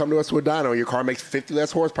when you come to us with a dyno, your car makes 50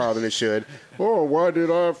 less horsepower than it should. Oh, why did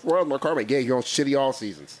my car make? Yeah, you're on shitty all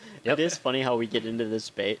seasons. Yep. It is funny how we get into this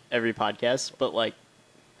debate every podcast, but like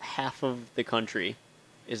half of the country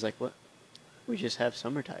is like, "What? We just have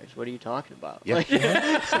summer tires. What are you talking about?" Yeah. Like,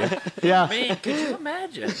 Yeah. Man, could you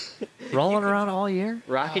imagine? Rolling around all year?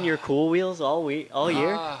 rocking your cool wheels all year.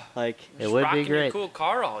 Like, It would be Rocking your great. cool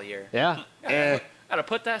car all year. Yeah. Gotta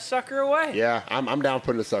put that sucker away. Yeah, I'm down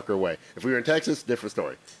putting the sucker away. If we were in Texas, different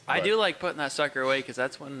story. I But do like putting that sucker away because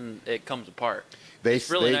that's when it comes apart. They, It's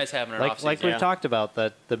really they- nice having it off season. Like we've Yeah. talked about,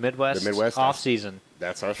 the Midwest, The Midwest off season.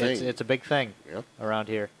 That's our thing. It's a big thing Yeah. around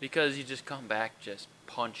here. Because you just come back just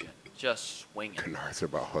punching, just swinging. Canards are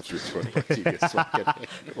about 120.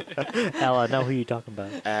 Al, I know who you're talking about.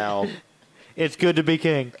 Al, It's good to be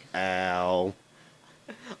king. Al.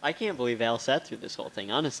 I can't believe Al sat through this whole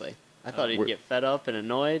thing. Honestly, I thought he'd we're- get fed up and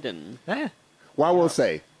annoyed, and Well, I will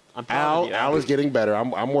say, I'm proud of you, Al is getting better.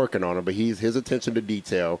 I'm working on him, but his attention to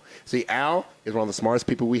detail. See, Al is one of the smartest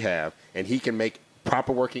people we have, and he can make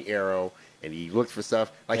proper working Arrow, and he looks for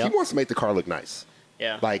stuff. Like, Yep. he wants to make the car look nice.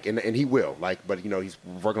 Yeah. Like, and he will. Like, but, he's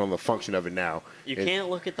working on the function of it now. You And- can't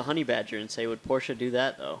look at the Honey Badger and say, "Would Porsche do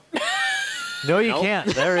that?" Though. No, you Nope.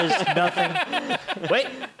 can't. There is nothing. Wait.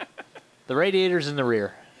 The radiator's in the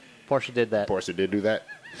rear. Porsche did that. Porsche did do that.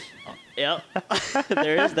 Yep.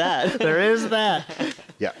 There is that. There is that.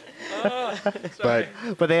 Yeah. But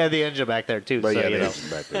But they had the engine back there, too. But so, yeah, you know. there's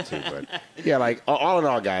back there too. But yeah, like all in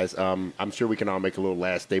all, guys, I'm sure we can all make a little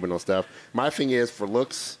last statement on stuff. My thing is for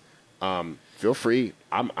looks, feel free.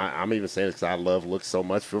 I'm even saying this because I love looks so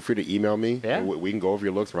much. Feel free to email me. Yeah. And we can go over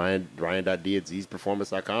your looks,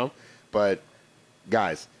 Ryan.d@zperformance.com. But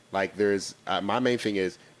guys, like there's my main thing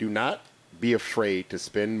is do not be afraid to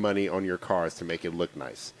spend money on your cars to make it look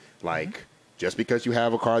nice. Like. Just because you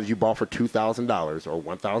have a car that you bought for $2,000 or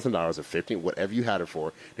 $1,000 or $15,000, whatever you had it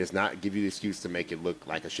for, does not give you the excuse to make it look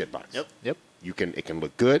like a shitbox. Yep. It can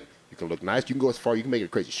look good. You can look nice. You can go as far. You can make it a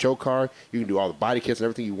crazy show car. You can do all the body kits and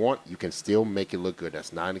everything you want. You can still make it look good.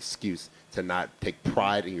 That's not an excuse to not take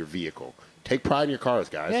pride in your vehicle. Take pride in your cars,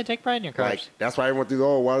 guys. Yeah, take pride in your cars. Like, that's why everyone thinks,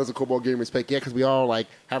 oh, why does the Cobalt Game respect? Yeah, because we all like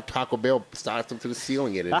have Taco Bell stars them to the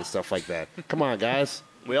ceiling in it and stuff like that. Come on, guys.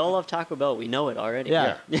 We all love Taco Bell. We know it already.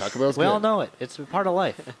 Yeah. Taco Bell's we good. all know it. It's a part of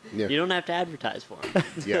life. Yeah. You don't have to advertise for them.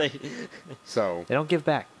 Yeah. So, They don't give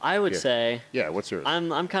back. I would Yeah. say yeah, what's yours?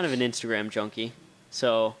 I'm kind of an Instagram junkie,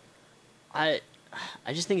 so I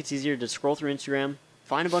just think it's easier to scroll through Instagram,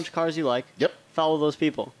 find a bunch of cars you like, Yep. follow those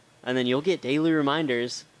people, and then you'll get daily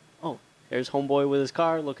reminders. Oh, there's homeboy with his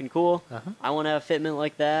car looking cool. Uh-huh. I want to have fitment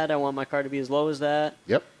like that. I want my car to be as low as that.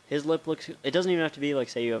 Yep. His lip looks. It doesn't even have to be like,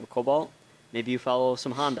 say you have a Cobalt. Maybe you follow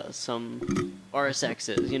some Hondas, some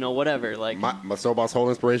RSXs, whatever. Like, My Soul Boss whole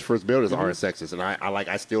inspiration for his build is RSXs, and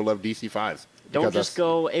I still love DC5s. don't because just that's-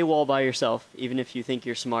 go AWOL by yourself, even if you think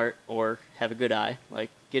you're smart or have a good eye. Like,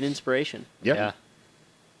 get inspiration. Yep. Yeah.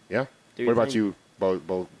 Yeah. Do What your about thing. you,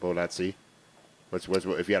 Bo.C? What's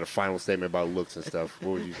if you had a final statement about looks and stuff,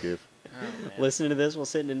 what would you give? Listening to this while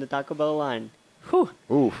sitting in the Taco Bell line. Whew.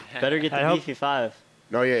 Ooh. Better get the I hope- beefy 5.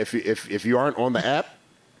 No, yeah. If you aren't on the app,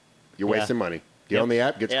 you're Yeah. wasting money. Get Yep. on the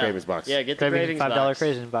app, get the Yeah. Cravings box. Yeah, get the Cravings, Cravings $5 box.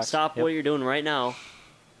 Cravings box. Stop Yep. what you're doing right now.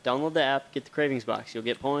 Download the app, get the Cravings box. You'll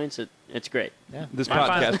get points. It's great. Yeah. This My podcast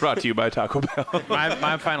final- brought to you by Taco Bell.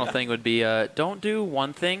 my final thing would be don't do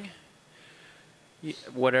one thing,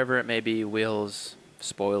 whatever it may be, wheels,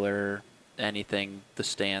 spoiler, anything, the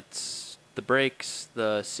stance, the brakes,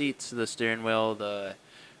 the seats, the steering wheel, the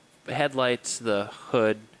headlights, the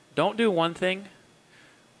hood. Don't do one thing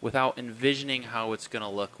without envisioning how it's going to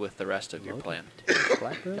look with the rest of your plan.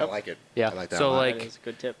 I like it. Yeah. I like that. So, a lot. like- That is a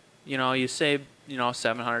good tip. You save,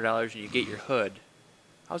 $700 and you get your hood.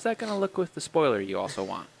 How's that going to look with the spoiler you also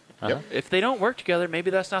want? Yep. If they don't work together, maybe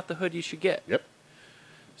that's not the hood you should get. Yep.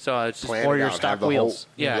 So it's just Plan Or it your out. stock Have the wheels.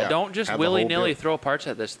 Yeah, don't just have the whole willy-nilly build. throw parts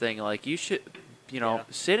at this thing. Like, you should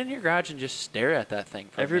sit in your garage and just stare at that thing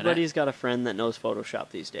for a minute. Everybody's got a friend that knows Photoshop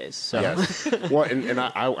these days. So Yes. Well, and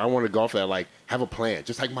I want to go off that. Like, have a plan,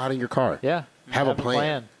 just like modding your car. Yeah. Have a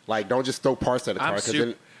plan. Like, don't just throw parts at a car.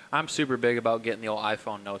 I'm super big about getting the old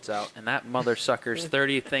iPhone notes out, and that mother sucker's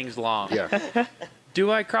 30 things long. Yeah. Do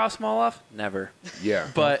I cross them all off? Never. Yeah.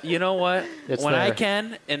 But you know what? It's when I there.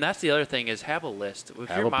 can, and that's the other thing, is have a list. If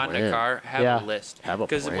Have you're a modding plan. a car, have Yeah. a list. Have a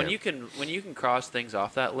Because when plan. you can cross things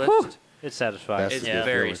off that list, It's satisfying. That's it's a good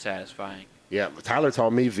very feeling. satisfying. Yeah. Tyler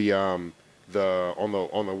told me the on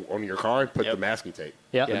your car, put Yep. the masking tape.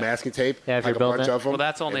 Yeah. The masking tape. Yeah, if like you're a building bunch it. of them. Well,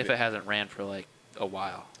 that's only and if it hasn't ran for like a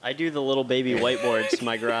while. I do the little baby whiteboards in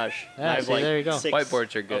my garage. Yeah, I have see, like there you go. 6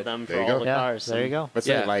 Whiteboards are good. of them for There you all go. the Yeah, cars. there you go. But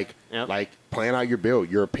Yeah. say, like, Yep. like plan out your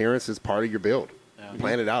build. Your appearance is part of your build. Yeah.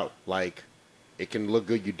 Plan it out. Like, it can look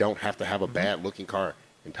good. You don't have to have a Mm-hmm. bad looking car.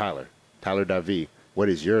 And Tyler.v, what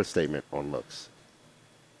is your statement on looks?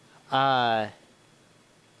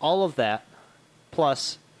 All of that,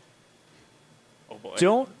 plus Oh boy.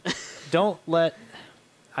 don't let.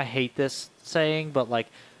 I hate this saying, but like,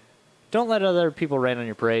 don't let other people rain on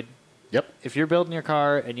your parade. Yep. If you're building your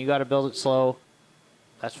car and you got to build it slow,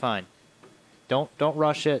 that's fine. Don't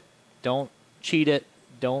rush it. Don't cheat it.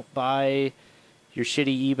 Don't buy your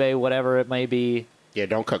shitty eBay, whatever it may be. Yeah,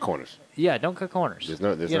 don't cut corners. Yeah, don't cut corners. There's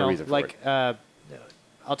no You know, reason for like, it.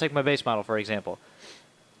 I'll take my base model for example.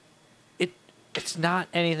 It's not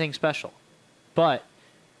anything special, but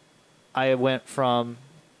I went from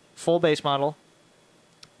full base model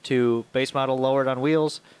to base model lowered on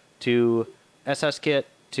wheels to SS kit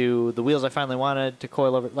to the wheels I finally wanted to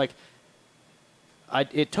coil over. Like,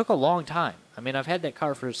 it took a long time. I mean, I've had that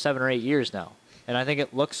car for 7 or 8 years now, and I think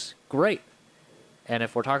it looks great. And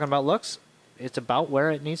if we're talking about looks, it's about where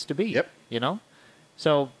it needs to be. Yep. You know?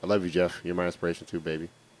 So, I love you, Jeff. You're my inspiration too, baby.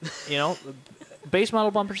 you know, base model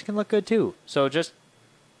bumpers can look good too. So just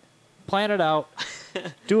plan it out,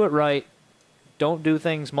 do it right. Don't do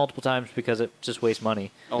things multiple times because it just wastes money.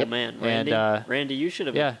 Oh Yep. man, And, Randy, Randy, you should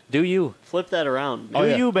have Yeah, do you. flipped that around. Do Oh,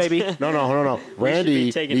 yeah. you, baby. No. be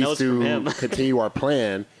Randy taking needs notes from to him. continue our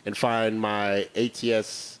plan and find my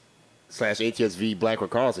ATS/ATS-V black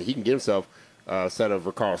Recalls so he can get himself a set of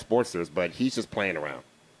Recall Sportsters, but he's just playing around.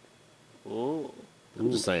 Ooh.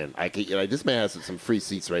 I'm just saying. This man has some free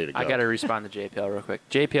seats ready to go. I got to respond to JPL real quick.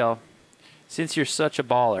 JPL, since you're such a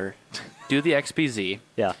baller, do the XPZ,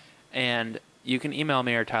 Yeah. and you can email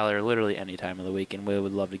me or Tyler literally any time of the week, and we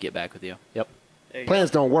would love to get back with you. Yep. There you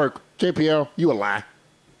Plans don't work. JPL, you a lie.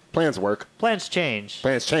 Plans work. Plans change.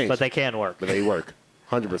 Plans change. But they can work. But they work.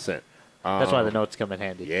 100%. That's why the notes come in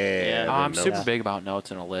handy. Yeah. Yeah. Oh, I'm the super notes. big about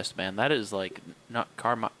notes in a list, man. That is like not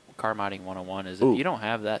car modding 101. Is Ooh. if you don't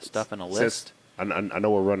have that stuff in a Since- list, I know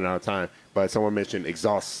we're running out of time, but someone mentioned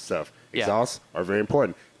exhaust stuff. Yeah. Exhausts are very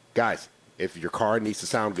important. Guys, if your car needs to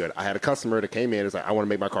sound good, I had a customer that came in and was like, I want to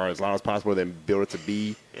make my car as loud as possible, then build it to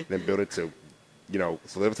B, then build it to,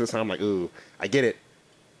 solidify to sound. I'm like, ooh, I get it.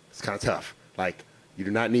 It's kind of tough. Like, you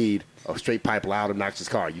do not need a straight pipe, loud, obnoxious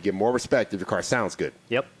car. You get more respect if your car sounds good.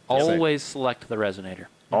 Yep. always select the resonator.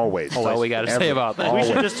 Always. That's all we got to say Ever. about that. We Always.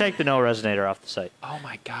 should just take the no resonator off the site. Oh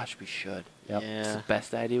my gosh, we should. Yep. It's Yeah. the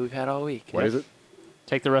best idea we've had all week. What is it?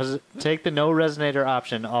 Take the no resonator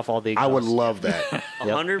option off all the I would exhausts. love that.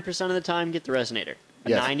 100% of the time, get the resonator.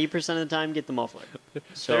 Yes. 90% of the time, get the muffler.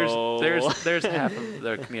 So There's half of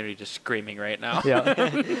the community just screaming right now.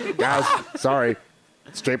 Yeah. Guys, sorry.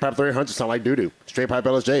 Straight pipe 300 sound like doo-doo. Straight pipe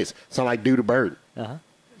LSJs sound like doo-doo bird. Uh-huh.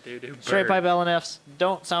 Dude, Straight pipe LNFs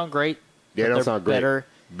don't sound great. Yeah, but they don't they're sound great. Better.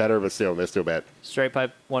 Better, but still, they're still bad. Straight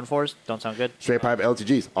pipe 1.4s don't sound good. Straight pipe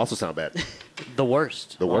LTGs also sound bad. The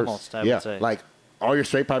worst. The worst. Almost, I yeah, would say. like all your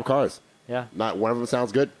straight pipe cars. Yeah. Not one of them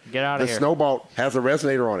sounds good. Get outta The here. Snowball has a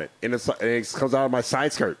resonator on it, and it comes out of my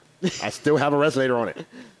side skirt. I still have a resonator on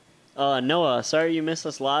it. Noah, sorry you missed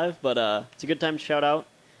us live, but it's a good time to shout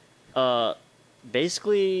out.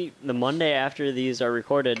 Basically, the Monday after these are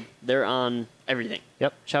recorded, they're on everything.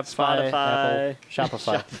 Yep. Shopify. Spotify. Apple,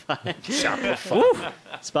 Shopify.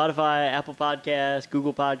 Spotify, Apple Podcasts,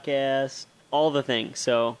 Google Podcasts, all the things.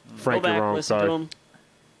 So Frank, go back, you're wrong. listen Sorry. to them.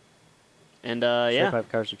 And Straight yeah,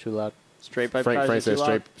 pipe cars are too loud. straight pipe Frank cars are says too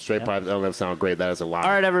loud. straight Yeah. pipes LF sound great. That is a lie. All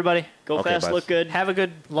right, everybody. Go Okay, fast, bye. look good. Have a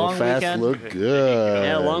good Go long fast, weekend. look good.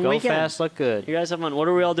 Yeah, long Go weekend. fast, look good. You guys have fun. What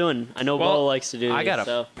are we all doing? I know Bo likes to do. I got a these,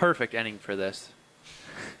 so. perfect ending for this.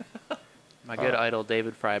 My good idol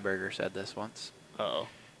David Freiberger said this once. Uh-oh.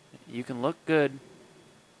 You can look good.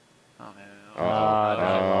 Oh, man. I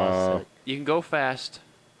lost it. You can go fast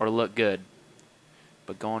or look good,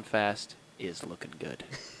 but going fast is looking good.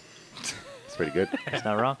 It's pretty good. It's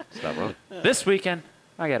not wrong. It's not wrong. This weekend,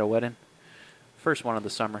 I got a wedding. First one of the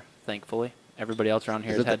summer, thankfully. Everybody else around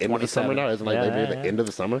here Is has it had the end of the summer 27. now? Isn't like Yeah, Labor Day yeah, the yeah. end of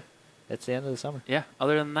the summer? It's the end of the summer. Yeah.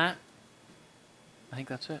 Other than that, I think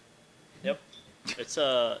that's it. Yep. It's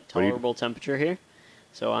a tolerable temperature here,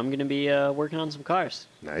 so I'm gonna be working on some cars.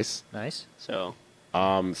 Nice. Nice. So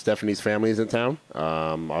Stephanie's family is in town.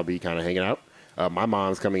 I'll be kind of hanging out. My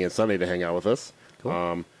mom's coming in Sunday to hang out with us.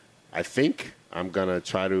 Cool. I think I'm gonna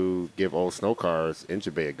try to give old snow cars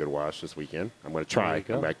Engine Bay a good wash this weekend. I'm gonna try.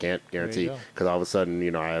 There you go. I can't guarantee go. because all of a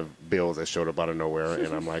sudden, I have bills that showed up out of nowhere,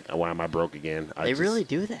 and I'm like, why am I broke again? they really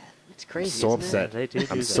do that. It's I'm crazy. so isn't it? upset. They do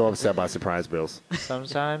I'm that. so upset by surprise bills.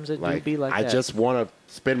 Sometimes it Like, do be like I that. just want to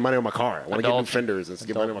spend money on my car. I want to get new Adult. fenders and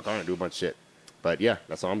spend money on my car and do a bunch of shit. But yeah,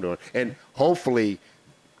 that's all I'm doing. And hopefully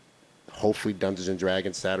Dungeons and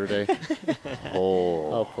Dragons Saturday.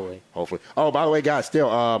 Hopefully. Hopefully. Oh, by the way, guys, still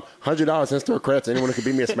 $100 in-store credits. Anyone who can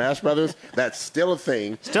beat me at Smash Brothers, that's still a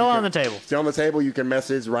thing. Still on the table. Still on the table. You can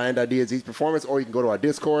message Ryan Ideas Each Performance, or you can go to our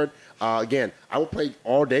Discord. Again, I will play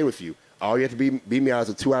all day with you. All you have to beat me out is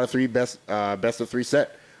a 2 out of 3 best of 3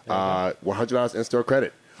 set. $100 in-store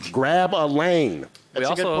credit. Grab a lane. That's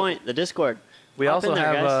a good also- point. The Discord. We Hop also in there,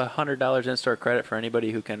 have guys. $100 in-store credit for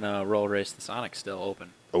anybody who can roll race the Sonic still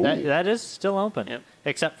open. Ooh. That is still open, Yep.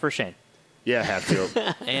 except for Shane. Yeah, have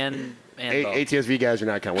to. And Bo. ATSV guys, you're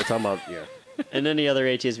not counting. We're talking about, yeah. And any other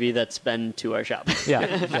HSV that's been to our shop.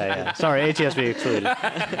 Yeah. Sorry, ATSV excluded.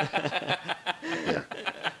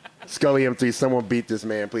 Scully M3, someone beat this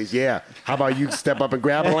man, please. Yeah. How about you step up and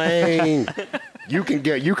grab a lane? You can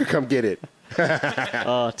come get it.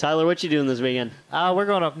 Tyler, what you doing this weekend? We're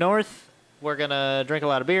going up north. We're going to drink a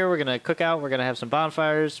lot of beer. We're going to cook out. We're going to have some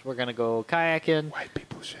bonfires. We're going to go kayaking. White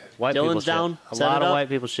people shit. White Dylan's people shit. down. A Set lot it of up. white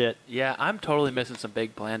people shit. Yeah, I'm totally missing some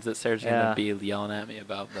big plans that Sarah's Yeah. going to be yelling at me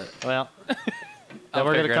about. But Well, then I'll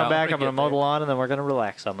we're going figure to it come out back. when I'm we going to get mow the there. lawn, and then we're going to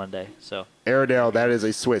relax on Monday. So Airedale, that is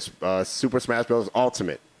a Switch. Super Smash Bros.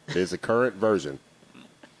 Ultimate. It is the current version.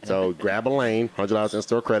 So grab a lane, $100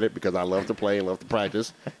 in-store credit, because I love to play and love to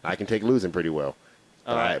practice. I can take losing pretty well.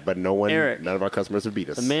 All right. But Eric, none of our customers have beat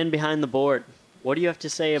us. The man behind the board. What do you have to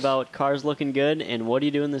say about cars looking good, and what are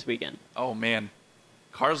you doing this weekend? Oh man,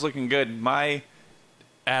 car's looking good. My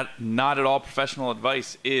not at all professional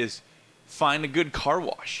advice is find a good car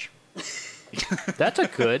wash. that's a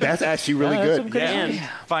good. That's actually really Yeah, that's good. some good And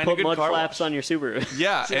Find a put good mud car flaps wash. on your Subaru.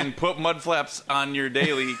 Yeah, and put mud flaps on your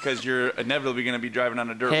daily because you're inevitably going to be driving on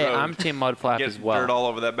a dirt hey, road. I'm Team Mud Flap Get as well. dirt all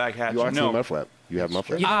over that back hatch. You are no, Team Mudflap. You have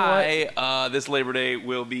Mudflap. You know I this Labor Day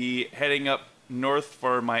will be heading up north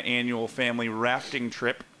for my annual family rafting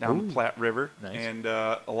trip down the Platte River, Nice. and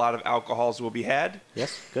a lot of alcohols will be had,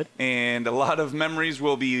 Yes, good. and a lot of memories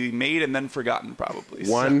will be made and then forgotten, probably.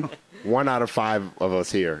 So- One out of 5 of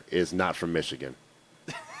us here is not from Michigan.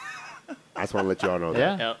 I just want to let you all know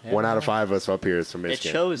that. Yeah. Yep. One out of 5 of us up here is from It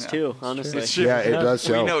Michigan. shows, too, honestly. It's true. Yeah, it does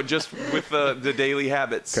show. We know just with the daily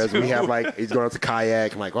habits. Because we have he's going out to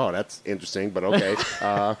kayak. I'm like, oh, that's interesting, but okay.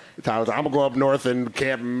 Tyler's like, I'm going to go up north and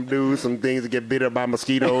camp and do some things to get bit up by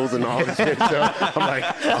mosquitoes and all this shit. So I'm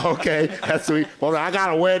like, okay, that's sweet. Well, I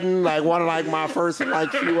got a wedding, one of my first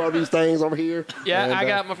few of these things over here. Yeah, And, I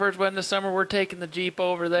got my first wedding this summer. We're taking the Jeep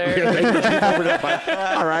over there.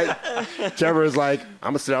 all right. Trevor is like, I'm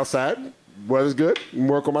going to sit outside. Weather's good. And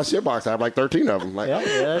work on my shit box. I have 13 of them. Yeah,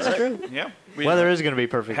 that's true. Yeah. Weather is going to be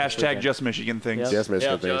perfect. this Hashtag weekend. just Michigan things. Yep. Just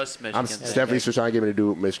Michigan Yeah, things. just Michigan things. Stephanie's still trying to get me to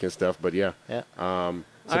do Michigan stuff, but yeah. Yeah. All right,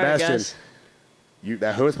 Sebastian, guys.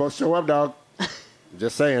 that hood's supposed to show up, dog.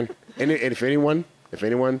 Just saying. And if anyone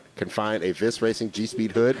can find a Vis Racing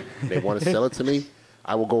G-Speed hood, and they want to sell it to me,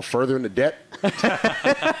 I will go further into debt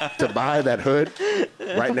to buy that hood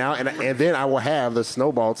right now, and then I will have the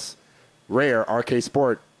Snowbalt's rare RK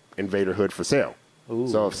Sport Invader hood for sale. Ooh.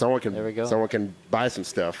 So if someone There we go. can buy some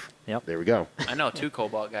stuff, Yep. there we go. I know 2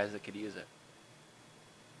 Cobalt guys that could use it.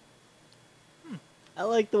 I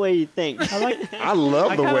like the way you think. I like. I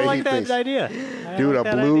love I the kind way of like he that thinks. idea. I Dude, like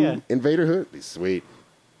a that blue idea. Invader hood, be sweet.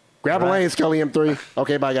 Grab a Right. lane, Scully M3.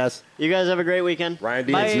 Okay, bye guys. You guys have a great weekend. Ryan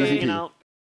D Bye. and Hanging ZZP. out.